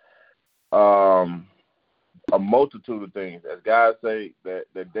be a multitude of things. As guys say, that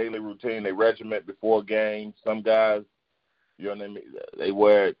their daily routine, their regiment before games. Some guys, you know what I mean, they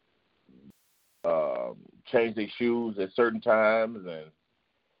wear, change their shoes at certain times, and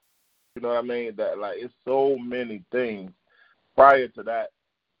you know what I mean. That, like, it's so many things. Prior to that,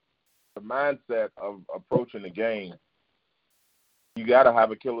 the mindset of approaching the game, you got to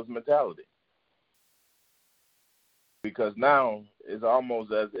have a killer's mentality, because now it's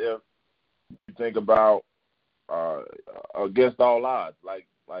almost as if you think about against all odds. Like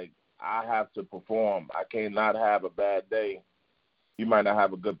I have to perform. I cannot have a bad day. You might not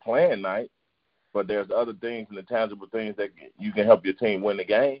have a good playing night, but there's other things and the tangible things that you can help your team win the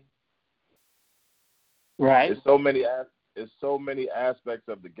game. Right. It's so many aspects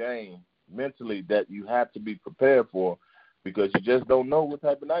of the game mentally that you have to be prepared for, because you just don't know what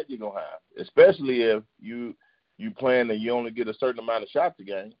type of night you're gonna have. Especially if you playing and you only get a certain amount of shots a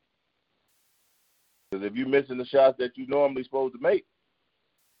game. Because if you're missing the shots that you normally supposed to make,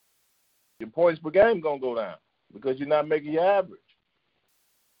 your points per game gonna go down because you're not making your average.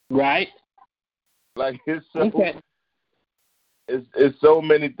 Right. Like, it's so it's so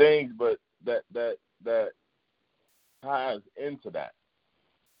many things, but that ties into that.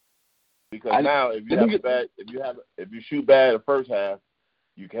 Because now if you shoot bad the first half,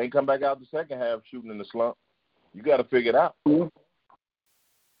 you can't come back out the second half shooting in the slump. You got to figure it out. Mm-hmm.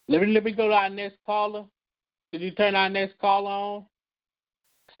 Let me go to our next caller. Could you turn our next caller on?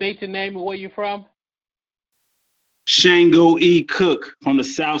 State your name and where you're from. Shango E. Cook from the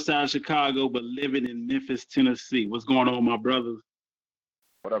south side of Chicago, but living in Memphis, Tennessee. What's going on, my brothers?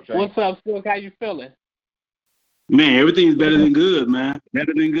 What up, Shango? What's up, Silk? How you feeling? Man, everything's better than good, man.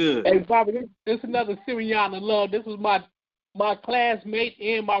 Better than good. Hey, Bobby, this is another Sirianna Love. This was my classmate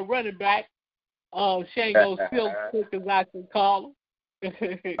and my running back, Shango Silk, as I can call him.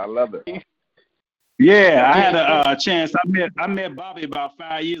 I love it. Yeah, I had a chance. I met Bobby about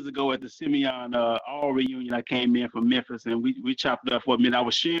 5 years ago at the Simeon All reunion. I came in from Memphis, and we chopped it up for a minute. I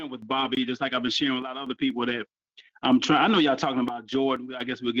was sharing with Bobby, just like I've been sharing with a lot of other people, that I'm trying. I know y'all talking about Jordan. I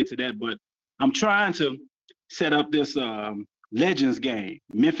guess we'll get to that, but I'm trying to set up this Legends game,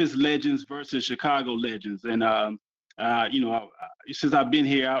 Memphis Legends versus Chicago Legends, and since I've been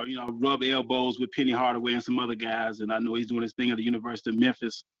here, I rub elbows with Penny Hardaway and some other guys, and I know he's doing his thing at the University of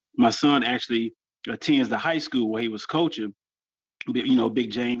Memphis. My son actually attends the high school where he was coaching,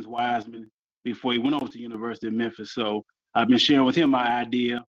 Big James Wiseman, before he went over to the University of Memphis. So I've been sharing with him my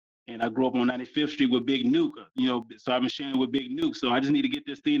idea, and I grew up on 95th Street with Big Nuke, so I've been sharing with Big Nuke. So I just need to get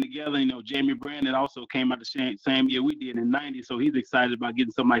this thing together. Jamie Brandon also came out the same year we did in '90, so he's excited about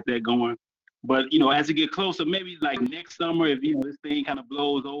getting something like that going. But, as it get closer, maybe like next summer, if, this thing kind of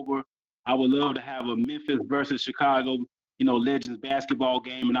blows over, I would love to have a Memphis versus Chicago, Legends basketball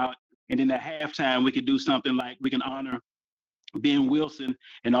game. And then at halftime, we could do something like we can honor Ben Wilson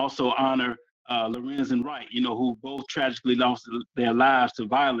and also honor Lorenzen Wright, who both tragically lost their lives to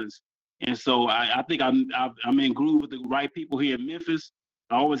violence And so I think I'm in groove with the right people here in Memphis.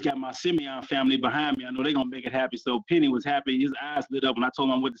 I always got my Simeon family behind me. I know they're gonna make it happy. So Penny was happy. His eyes lit up when I told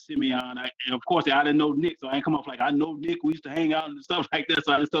him I'm with the Simeon. And of course, I didn't know Nick, so I ain't come off like I know Nick. We used to hang out and stuff like that.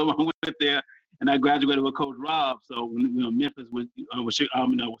 So I just told him I went there, and I graduated with Coach Rob. So when Memphis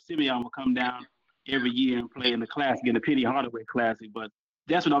Simeon would come down every year and play in the Classic, in the Penny Hardaway Classic. But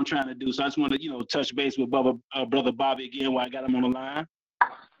that's what I'm trying to do. So I just want to touch base with brother Bobby again while I got him on the line.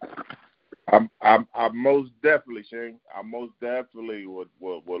 I most definitely, Shane. I most definitely would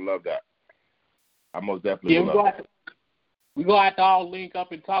love that. I most definitely would love that. We're going to have to all link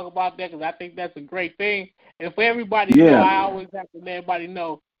up and talk about that because I think that's a great thing. And for everybody to know, I always have to let everybody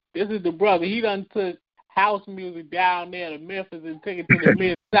know, this is the brother. He done took house music down there to Memphis and took it to the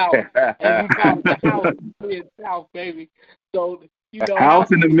Mid-South. And we call it the house Mid-South, baby. So,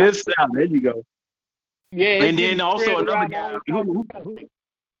 house in the Mid-South. There you go. Yeah. And then also another guy who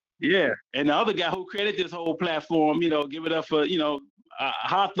yeah, and the other guy who created this whole platform, give it up for,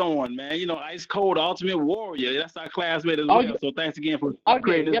 Hawthorne, man. Ice Cold, Ultimate Warrior. That's our classmate as well. So thanks again for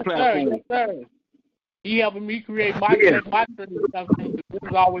creating this platform. Yes, sir. He helping me create my dream stuff. This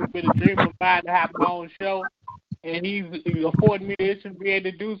has always been a dream of mine to have my own show, and he's affording me this and be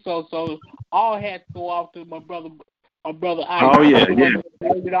able to do so. So all hats go off to my brother Ice. Oh yeah.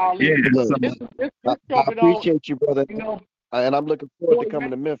 I appreciate you, brother. And I'm looking forward to coming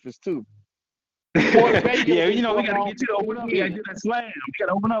to Memphis too. Yeah, we got to get you to open up. We got to do that slam. We got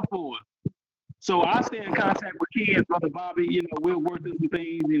to open up for it. So I stay in contact with Ken, brother Bobby. We'll work through some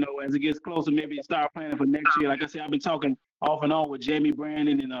things. As it gets closer, maybe start planning for next year. Like I said, I've been talking off and on with Jamie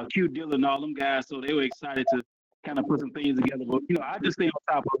Brandon and Q Dillon and all them guys. So they were excited to kind of put some things together. But I just stay on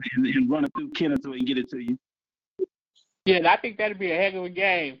top of it and run it through Ken until we can get it to you. Yeah, I think that'd be a heck of a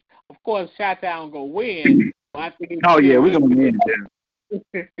game. Of course, Chi-Town gonna win. I think we're gonna win.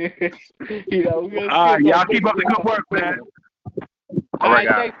 Y'all keep up the good work, man. All right,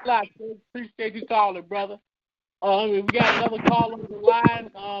 thanks a lot. Appreciate you calling, brother. We got another call on the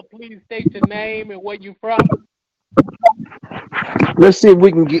line. Please state your name and where you from. Let's see if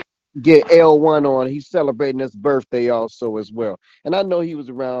we can get L1 on. He's celebrating his birthday also as well. And I know he was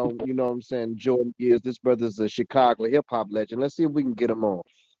around, Jordan years. This brother's a Chicago hip-hop legend. Let's see if we can get him on.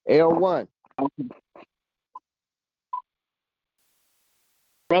 L1.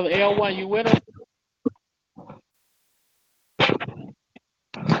 Brother L1, you with us?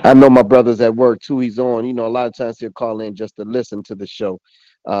 I know my brother's at work too. He's on. A lot of times he'll call in just to listen to the show.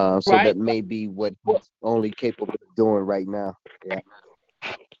 So that may be what he's only capable of doing right now. Yeah.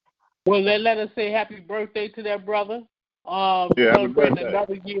 Well, let us say happy birthday to that brother. Celebrating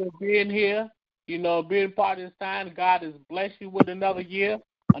another year of being here. Being part of this time. God has blessed you with another year,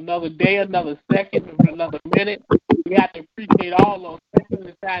 another day, another second, another minute. We have to appreciate all those things in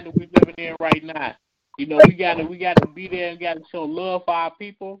the time that we're living in right now. We gotta be there and gotta show love for our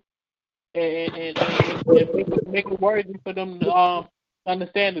people and make it worthy for them to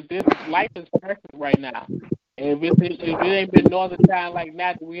understand that this life is precious right now. And if it ain't been no other time like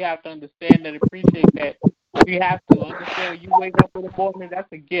that, we have to understand and appreciate that. We have to understand when you wake up in the morning,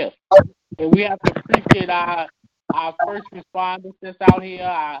 that's a gift. And we have to appreciate our first responders that's out here,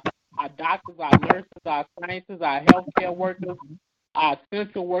 our doctors, our nurses, our scientists, our healthcare workers, our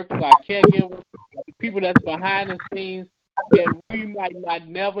essential workers, our caregivers, the people that's behind the scenes that we might not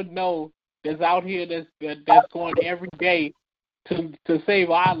never know that's out here that's going every day to save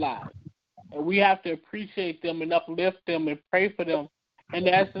our lives. And we have to appreciate them and uplift them and pray for them and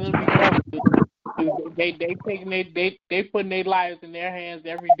ask them to be careful. They putting their lives in their hands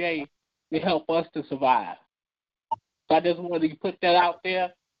every day to help us to survive. So I just wanted to put that out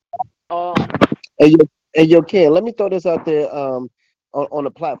there. Hey, Ken, let me throw this out there on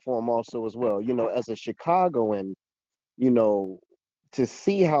the platform also as well. As a Chicagoan, to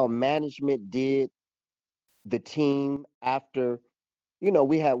see how management did the team after,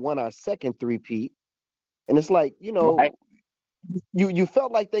 we had won our second three-peat. And it's like, Right. you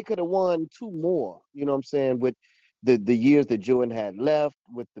felt like they could have won two more, with the years that Jordan had left,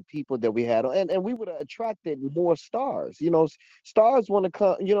 with the people that we had, and we would have attracted more stars. Stars want to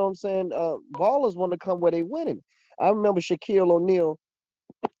come, ballers want to come where they winning. I remember Shaquille O'Neal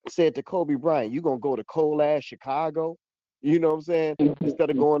said to Kobe Bryant, "You gonna go to cold ass Chicago, instead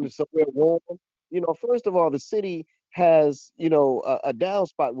of going to somewhere warm." First of all, the city has, a down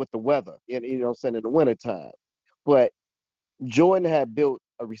spot with the weather, in the wintertime. But Jordan had built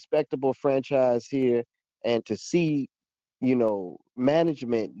a respectable franchise here, and to see,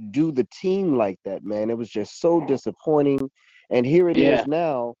 management do the team like that, man, it was just so disappointing. And here it is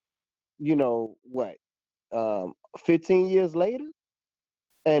now, 15 years later,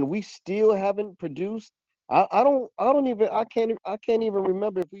 and we still haven't produced. I can't even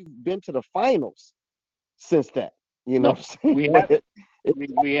remember if we've been to the finals since that. You know No, what I'm saying? we But haven't.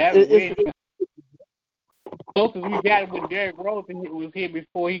 We haven't. it's Closest we got when Derrick Rose was here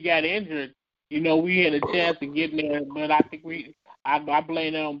before he got injured. We had a chance to get in there, but I think I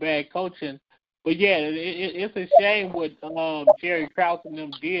blame that on bad coaching. But yeah, it's a shame what Jerry Krause and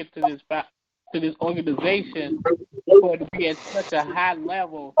them did to this organization for it to be at such a high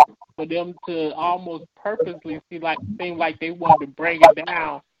level for them to almost purposely seem like they wanted to bring it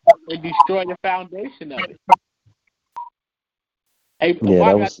down and destroy the foundation of it. Hey, yeah,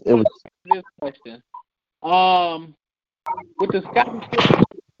 Bobby, I just it want was. to ask this question. With the scholarship,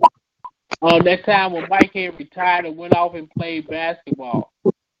 that time when Mike had retired and went off and played basketball,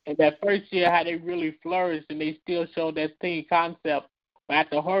 and that first year how they really flourished and they still showed that team concept. But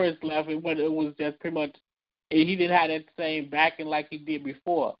after Horace left, it was just pretty much he didn't have that same backing like he did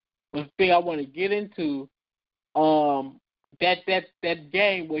before. But the thing I want to get into, that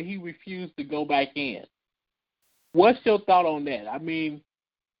game where he refused to go back in. What's your thought on that? I mean,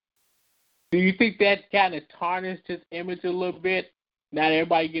 do you think that kind of tarnished his image a little bit? Not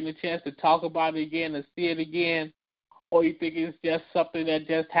everybody getting a chance to talk about it again and see it again, or you think it's just something that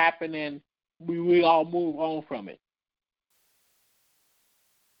just happened and we all move on from it?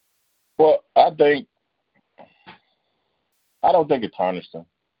 Well, I don't think it tarnished him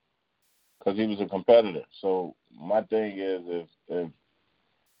because he was a competitor. So my thing is, if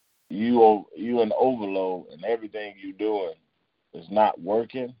you an overload and everything you doing is not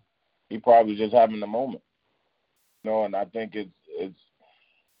working, he probably just having a moment. And I think it's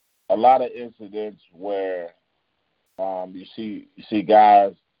a lot of incidents where you see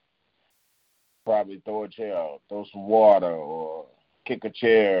guys probably throw a chair, or throw some water, or kick a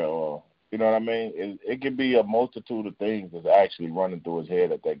chair, or you know what I mean. It could be a multitude of things that's actually running through his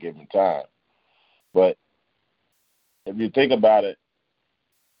head at that given time. But if you think about it,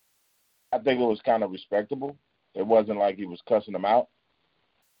 I think it was kind of respectable. It wasn't like he was cussing him out,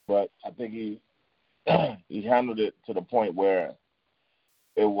 but I think he handled it to the point where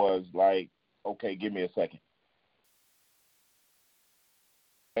it was like, okay, give me a second.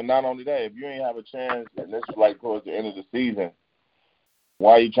 And not only that, if you ain't have a chance, and this is like towards the end of the season,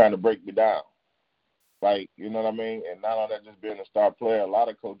 why are you trying to break me down? Like, you know what I mean? And not only that, just being a star player, a lot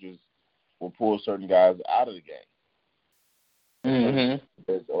of coaches will pull certain guys out of the game. Mm-hmm.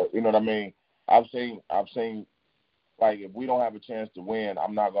 You know what I mean? I've seen like if we don't have a chance to win,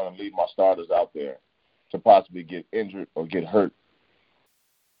 I'm not going to leave my starters out there to possibly get injured or get hurt.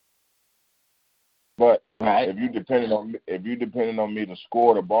 But right. if you depending on me to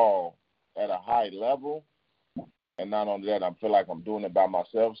score the ball at a high level, and not only that, I feel like I'm doing it by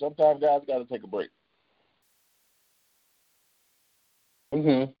myself. Sometimes guys got to take a break.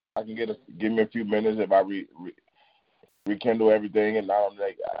 Mm-hmm. I can give me a few minutes if I rekindle everything, and not only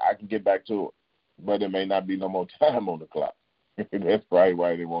that, I can get back to it. But there may not be no more time on the clock. That's probably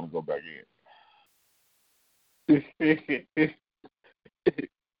why they want to go back in.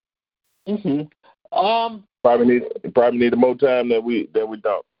 Mm-hmm. Probably need more time that we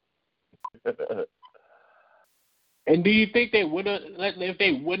don't. And do you think they would have, if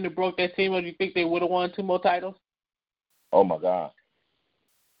they wouldn't have broke that team, or do you think they would have won 2 more titles? Oh my God,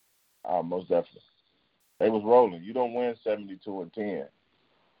 most definitely. They was rolling. You don't win 72-10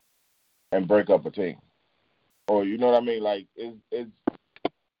 and break up a team, or you know what I mean? Like it's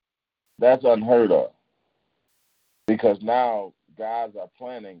that's unheard of, because now guys are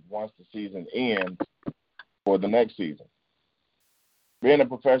planning once the season ends for the next season. Being a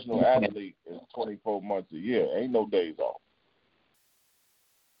professional athlete is 24 months a year. Ain't no days off.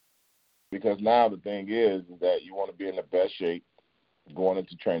 Because now the thing is that you want to be in the best shape going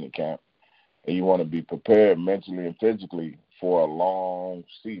into training camp, and you want to be prepared mentally and physically for a long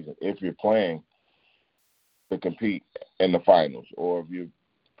season if you're playing to compete in the finals, or if you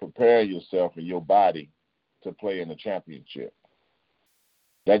prepare yourself and your body to play in the championship.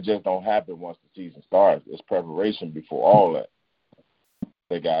 That just don't happen once the season starts. It's preparation before all that.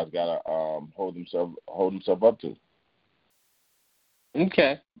 The guys gotta hold himself up to.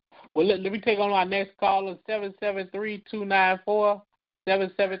 Okay. Well, let me take on our next caller, 773-294.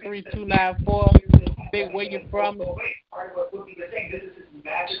 773-294. Say where you're from. This is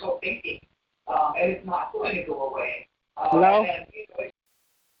magical thinking, and it's not going to go away. Hello?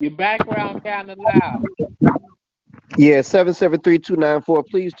 Your background kind of loud. Yeah, 773-294.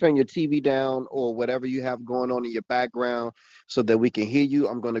 Please turn your TV down or whatever you have going on in your background so that we can hear you.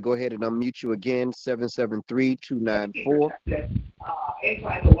 I'm going to go ahead and unmute you again, 773-294.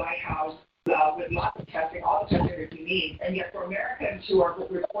 Inside the White House, with lots of testing, all the testing that you need. And yet for Americans who are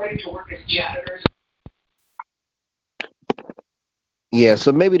reporting to work as janitors. Yeah,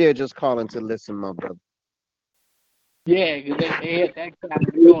 so maybe they're just calling to listen, my brother. Yeah, because they had that kind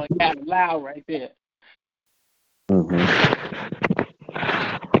of going kind of loud right there. Mm-hmm.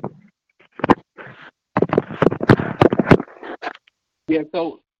 Yeah,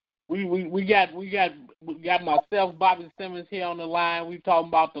 so we got myself, Bobby Simmons here on the line. We talking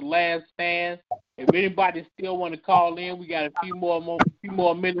about The Last Stand. If anybody still want to call in, we got a few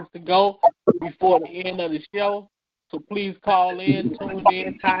more minutes to go before the end of the show. So please call in, tune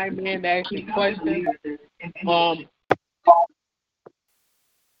in, time in, ask your questions.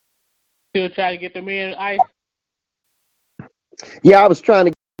 Still trying to get them in, Ice? Yeah, I was trying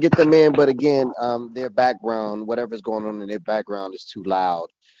to get them in, but again, their background, whatever's going on in their background is too loud.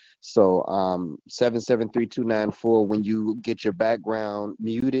 So 773-294, when you get your background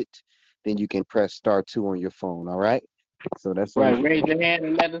muted, then you can press *2 on your phone, all right? So that's right. Raise your hand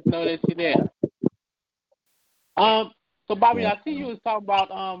and let us know that you're there. So Bobby, I see you was talking about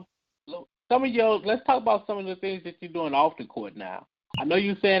let's talk about some of the things that you're doing off the court now. I know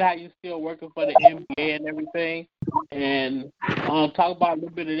you said how you're still working for the NBA and everything, and talk about a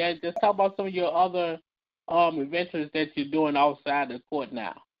little bit of that. Just talk about some of your other adventures that you're doing outside the court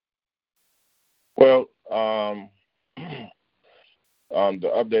now. Well, the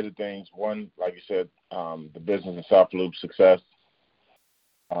updated things, one, like you said, the business in South Loop Success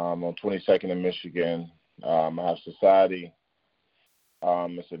on 22nd in Michigan. I have Society.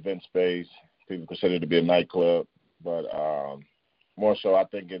 It's event space. People consider it to be a nightclub, but more so I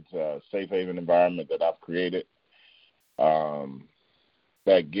think it's a safe haven environment that I've created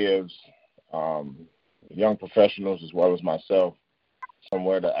that gives young professionals as well as myself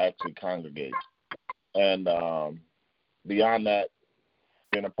somewhere to actually congregate. And beyond that,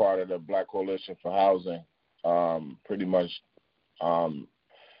 being a part of the Black Coalition for Housing, pretty much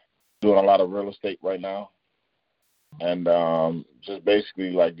doing a lot of real estate right now. And just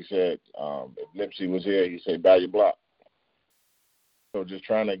basically, like you said, if Nipsey was here, he'd say, buy your block. So just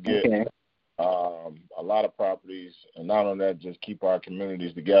trying to get a lot of properties, and not only that, just keep our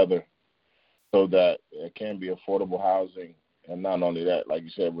communities together so that it can be affordable housing. And not only that, like you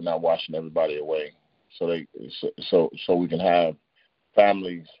said, we're not washing everybody away. So we can have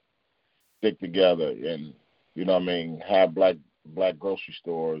families stick together and, you know what I mean, have black grocery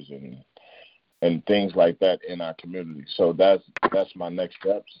stores and things like that in our community. So that's my next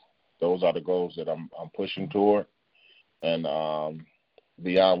steps. Those are the goals that I'm pushing toward. And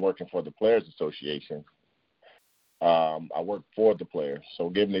beyond working for the Players Association, I work for the players. So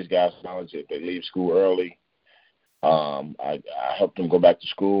giving these guys knowledge if they leave school early, I help them go back to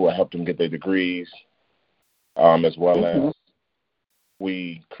school. I help them get their degrees, as well as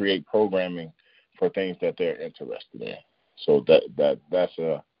we create programming for things that they're interested in. So that's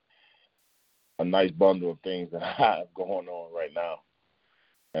a nice bundle of things that I have going on right now.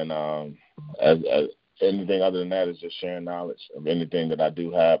 And as anything other than that is just sharing knowledge of anything that I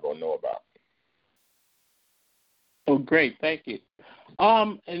do have or know about. Oh, great. Thank you.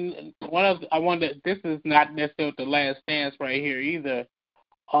 And one of I wanted, this is not necessarily the last stance right here either.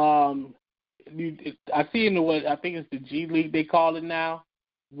 I see in what I think it's the G League they call it now,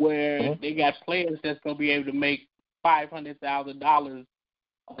 where they got players that's gonna be able to make $500,000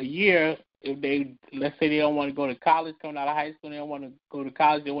 a year if they, let's say they don't want to go to college, coming out of high school, they don't want to go to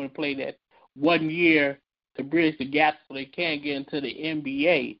college, they want to play that 1 year to bridge the gap so they can get into the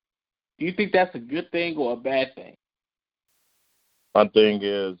NBA. Do you think that's a good thing or a bad thing? My thing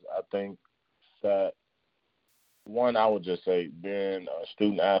is, I think that, one, I would just say being a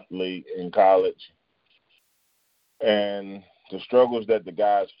student athlete in college and the struggles that the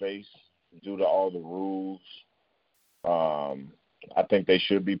guys face due to all the rules, I think they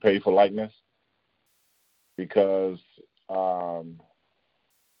should be paid for likeness because I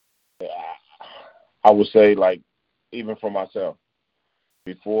would say, like, even for myself,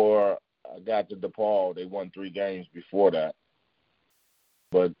 before I got to DePaul, they won 3 games before that.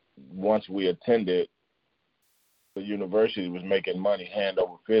 But once we attended, the university was making money hand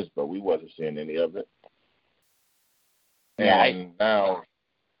over fist, but we wasn't seeing any of it. And now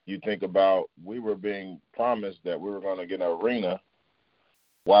you think about, we were being promised that we were going to get an arena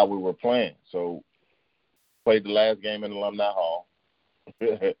while we were playing. So played the last game in Alumni Hall,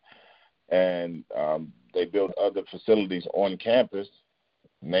 and they built other facilities on campus,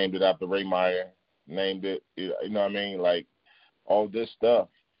 named it after Ray Meyer, named it, you know what I mean, like all this stuff.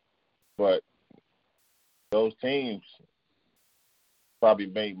 But those teams probably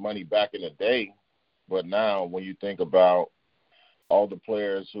made money back in the day, but now when you think about all the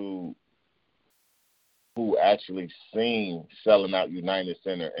players who who actually seen selling out United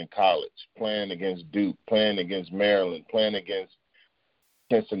Center in college, playing against Duke, playing against Maryland, playing against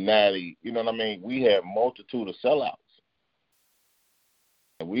Cincinnati. You know what I mean? We had multitude of sellouts.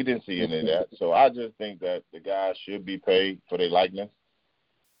 And we didn't see any of that. So I just think that the guys should be paid for their likeness,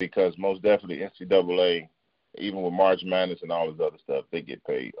 because most definitely NCAA, even with March Madness and all this other stuff, they get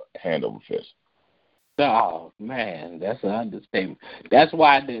paid hand over fist. Oh, man, that's an understatement. That's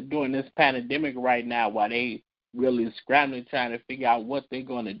why they're doing this pandemic right now, why they really scrambling trying to figure out what they're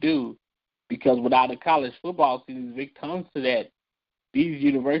going to do, because without a college football season, if it comes to that, these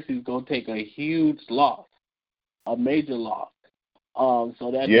universities going to take a huge loss, a major loss.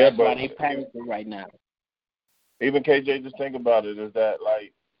 So that's why they panicking right now. Even KJ, just think about it, is that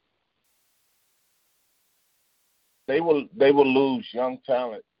like they will lose young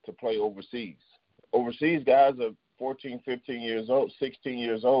talent to play overseas. Overseas guys are 14, 15 years old, 16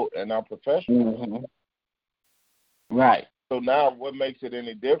 years old, and are professionals. Mm-hmm. Right. So now what makes it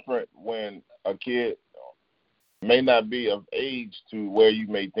any different when a kid may not be of age to where you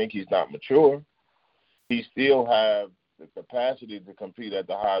may think he's not mature? He still have the capacity to compete at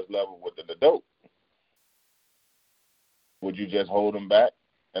the highest level with an adult. Would you just hold him back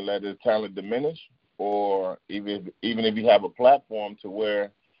and let his talent diminish? Or even if you have a platform to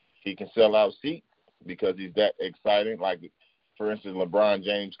where he can sell out seats because he's that exciting, like, for instance, LeBron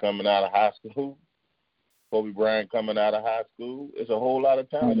James coming out of high school, Kobe Bryant coming out of high school, it's a whole lot of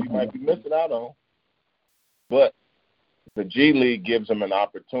talent you might be missing out on. But the G League gives him an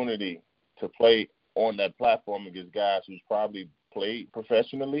opportunity to play on that platform against guys who's probably played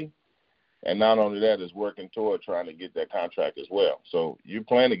professionally, and not only that, is working toward trying to get that contract as well. So you're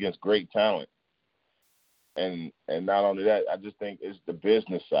playing against great talent, and not only that, I just think it's the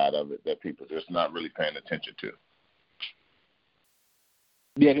business side of it that people just not really paying attention to.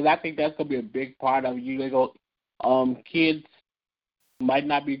 Yeah, because I think that's going to be a big part of it. You go, kids might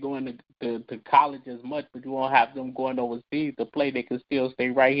not be going to college as much, but you won't have them going overseas to play. They can still stay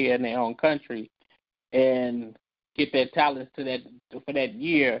right here in their own country and get their talents for that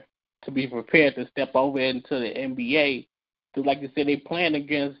year to be prepared to step over into the NBA. Because, like you said, they're playing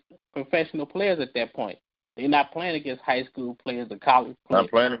against professional players at that point. They're not playing against high school players or college players. Not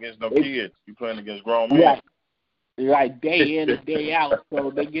playing against no kids. You're playing against grown men. Right, day in and day out.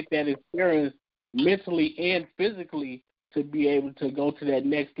 So they get that experience mentally and physically to be able to go to that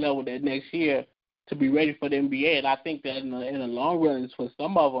next level, that next year, to be ready for the NBA. And I think that in the long run, for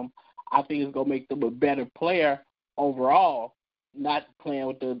some of them, I think it's going to make them a better player overall, not playing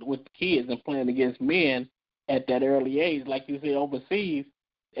with the kids and playing against men at that early age. Like you said, overseas,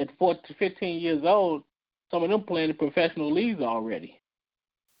 at 14 to 15 years old, some of them playing in professional leagues already.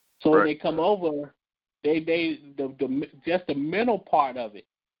 So when they come over, just the mental part of it,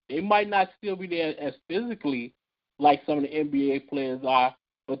 they might not still be there as physically like some of the NBA players are,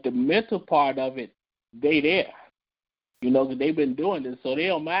 but the mental part of it, they there. You know, because they've been doing this, so they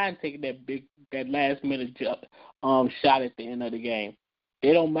don't mind taking that last minute shot at the end of the game.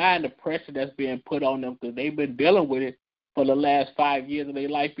 They don't mind the pressure that's being put on them because they've been dealing with it for the last 5 years of their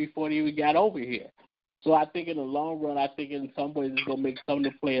life before they even got over here. So I think in the long run, I think in some ways it's going to make some of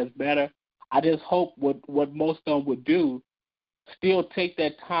the players better. I just hope what most of them would do, still take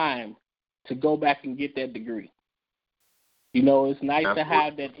that time to go back and get that degree. You know, it's nice to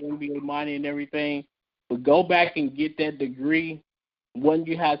have that NBA money and everything, but go back and get that degree. One,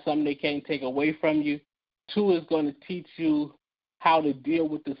 you have something they can't take away from you. Two, is going to teach you how to deal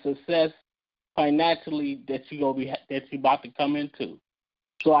with the success financially that you're about to come into.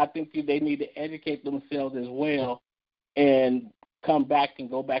 So I think they need to educate themselves as well and come back and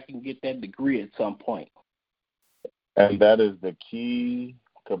go back and get that degree at some point. And that is the key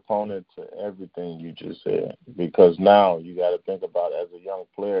component to everything you just said, because now you got to think about, as a young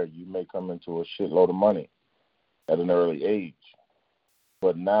player, you may come into a shitload of money at an early age,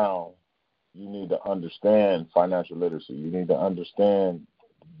 but now you need to understand financial literacy. You need to understand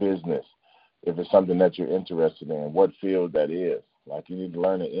business if it's something that you're interested in, what field that is. Like, you need to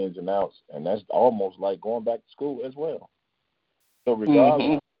learn the ins and outs, and that's almost like going back to school as well. So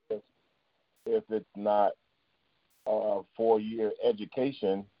regardless if it's not a 4-year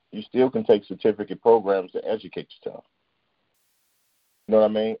education, you still can take certificate programs to educate yourself. You know what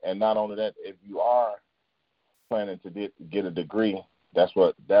I mean? And not only that, if you are planning to get a degree, that's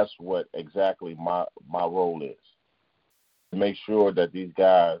what exactly my role is. To make sure that these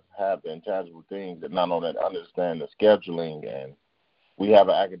guys have the intangible things, that not only understand the scheduling, and we have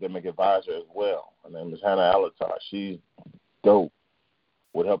an academic advisor as well. Her name is Hannah Alatar. She's dope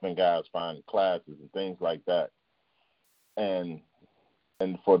with helping guys find classes and things like that. And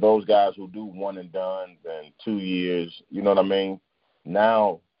And for those guys who do one and done and 2 years, you know what I mean?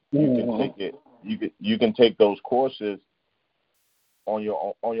 Now you can take it. You can take those courses on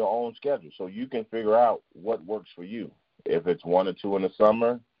your own schedule, so you can figure out what works for you. If it's 1 or 2 in the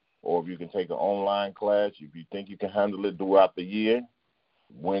summer, or if you can take an online class, if you think you can handle it throughout the year.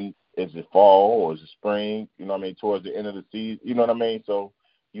 When is it fall or is it spring? You know what I mean? Towards the end of the season, you know what I mean? So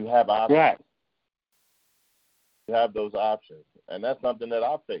you have options. Right. You have those options, and that's something that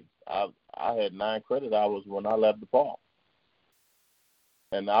I faced. I had 9 credit hours when I left the fall,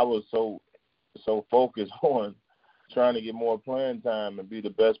 and I was so focused on trying to get more playing time and be the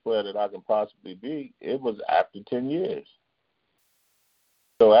best player that I can possibly be. It was after 10 years.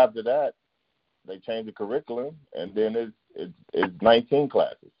 So after that, they changed the curriculum, and then it's 19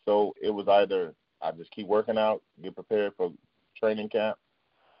 classes. So it was either I just keep working out, get prepared for training camp,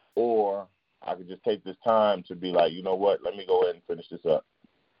 or I could just take this time to be like, you know what, let me go ahead and finish this up.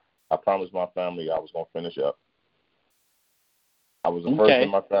 I promised my family I was going to finish up. I was the first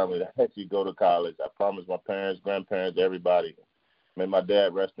in my family to actually go to college. I promised my parents, grandparents, everybody. May my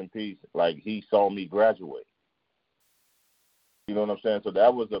dad rest in peace. Like, he saw me graduate. You know what I'm saying? So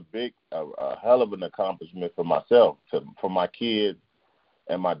that was a hell of an accomplishment for myself, for my kids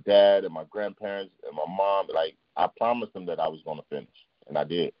and my dad and my grandparents and my mom. Like, I promised them that I was going to finish, and I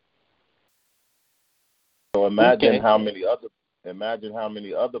did. So imagine how many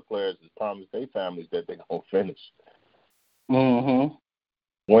other players has promised their families that they're going to finish. Mm-hmm.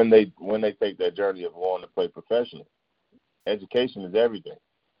 When they take that journey of wanting to play professionally. Education is everything.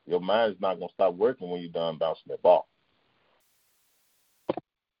 Your mind is not going to stop working when you're done bouncing that ball.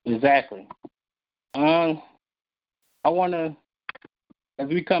 Exactly. I want to, as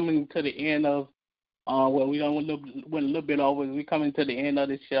we coming to the end of, we went a little bit over, as we coming to the end of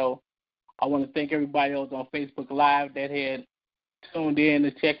the show, I want to thank everybody else on Facebook Live that had tuned in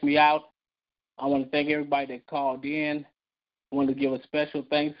to check me out. I want to thank everybody that called in. I want to give a special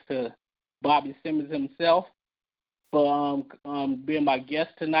thanks to Bobby Simmons himself for being my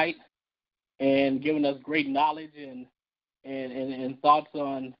guest tonight and giving us great knowledge and thoughts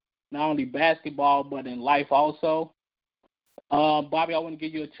on not only basketball but in life also. Bobby, I want to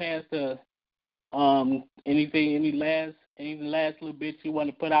give you a chance to any last little bits you want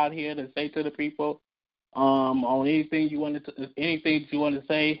to put out here to say to the people on anything you want to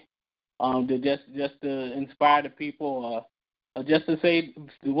say to just to inspire the people or just to say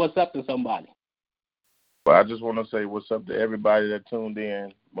what's up to somebody. Well, I just want to say what's up to everybody that tuned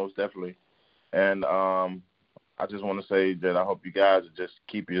in, most definitely. And I just want to say that I hope you guys just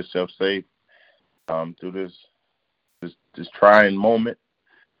keep yourself safe through this trying moment.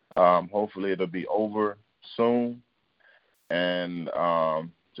 Hopefully it'll be over soon. And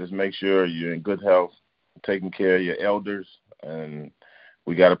just make sure you're in good health, taking care of your elders, and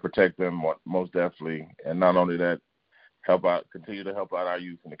we got to protect them most definitely. And not only that, continue to help out our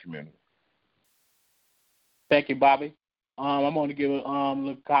youth in the community. Thank you, Bobby. I'm going to give a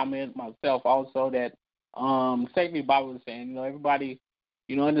little comment myself also that same thing Bobby was saying. Everybody,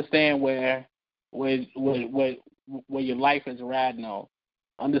 understand where your life is riding on.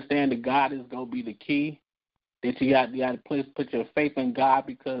 Understand that God is going to be the key. That you got to put your faith in God,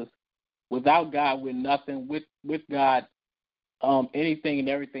 because without God, we're nothing. With God, anything and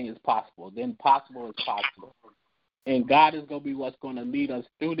everything is possible. The impossible is possible. And God is going to be what's going to lead us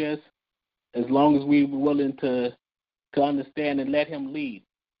through this, as long as we're willing to understand and let him lead.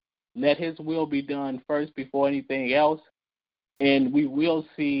 Let his will be done first before anything else, and we will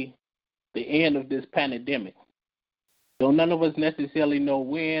see the end of this pandemic. So none of us necessarily know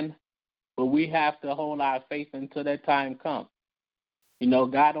when, but we have to hold our faith until that time comes.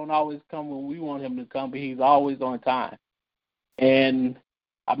 God don't always come when we want him to come, but he's always on time. And,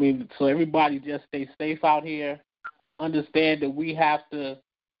 so everybody just stay safe out here. Understand that we have to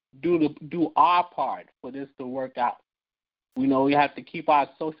do our part for this to work out. We have to keep our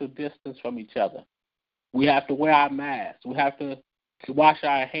social distance from each other. We have to wear our masks. We have to wash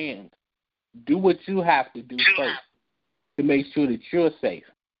our hands. Do what you have to do first to make sure that you're safe,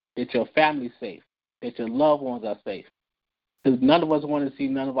 that your family's safe, that your loved ones are safe. Because none of us want to see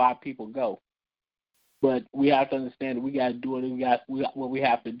none of our people go. But we have to understand that we got to do what we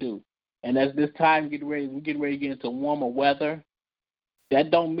have to do. And as this time we get ready to get into warmer weather, that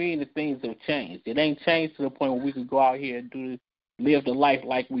don't mean that things have changed. It ain't changed to the point where we can go out here and live the life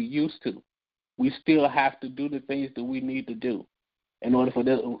like we used to. We still have to do the things that we need to do in order for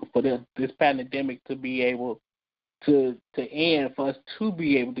this pandemic to be able to end, for us to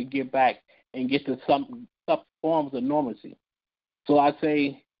be able to get back and get to some forms of normalcy. So I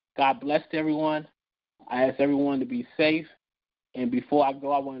say God bless everyone. I ask everyone to be safe, And before I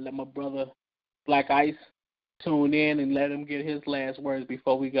go, I want to let my brother Black Ice tune in and let him get his last words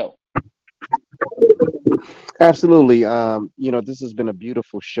before we go. Absolutely. This has been a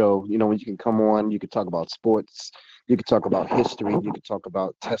beautiful show. When you can come on, you can talk about sports, you can talk about history, you can talk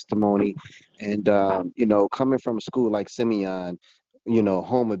about testimony, and coming from a school like Simeon,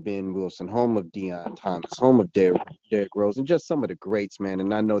 home of Ben Wilson, home of Deion Thomas, home of Derrick Rose, and just some of the greats, man.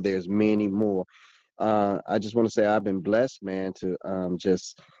 And I know there's many more. I just want to say I've been blessed, man, to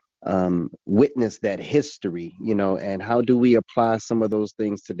just witness that history, and how do we apply some of those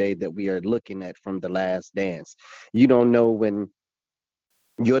things today that we are looking at from The Last Dance? You don't know when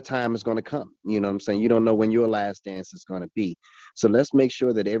your time is going to come. You know what I'm saying? You don't know when your last dance is going to be. So let's make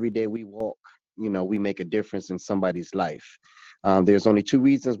sure that every day we walk, we make a difference in somebody's life. There's only two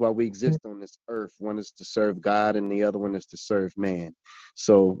reasons why we exist on this earth. One is to serve God, and the other one is to serve man.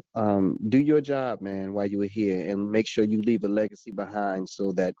 So do your job, man, while you are here, and make sure you leave a legacy behind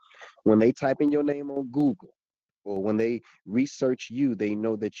so that when they type in your name on Google or when they research you, they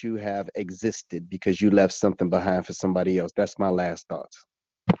know that you have existed because you left something behind for somebody else. That's my last thoughts.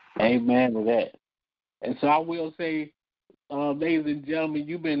 Amen to that. And so I will say, ladies and gentlemen,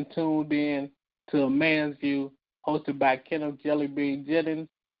 you've been tuned in to A Man's View, hosted by Kenneth Jellybean Jennings,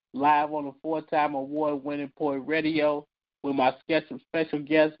 live on the 4-time award-winning P.O.E.T Radio with my special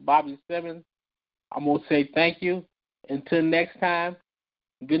guest, Bobby Simmons. I'm going to say thank you. Until next time,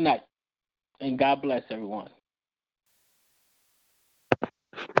 good night, and God bless everyone.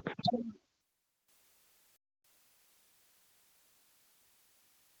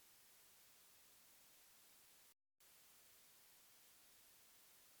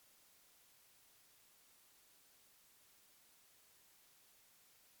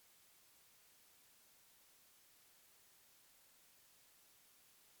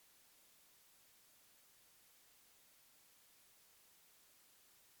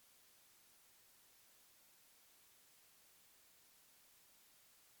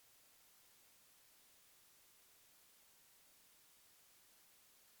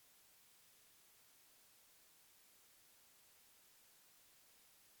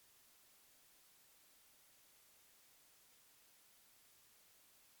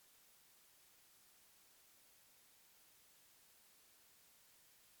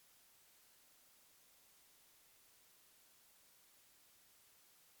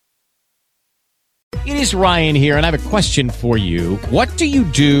 It is Ryan here, and I have a question for you. What do you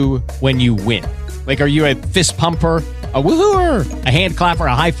do when you win? Like, are you a fist pumper, a woohooer, a hand clapper,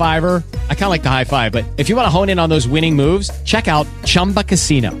 a high fiver? I kind of like the high five, but if you want to hone in on those winning moves, check out Chumba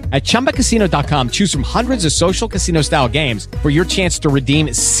Casino. At ChumbaCasino.com, choose from hundreds of social casino-style games for your chance to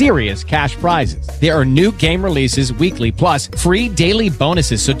redeem serious cash prizes. There are new game releases weekly, plus free daily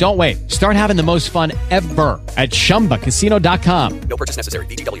bonuses, so don't wait. Start having the most fun ever at ChumbaCasino.com. No purchase necessary.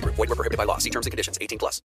 VGW Group. Void where prohibited by law. See terms and conditions. 18+.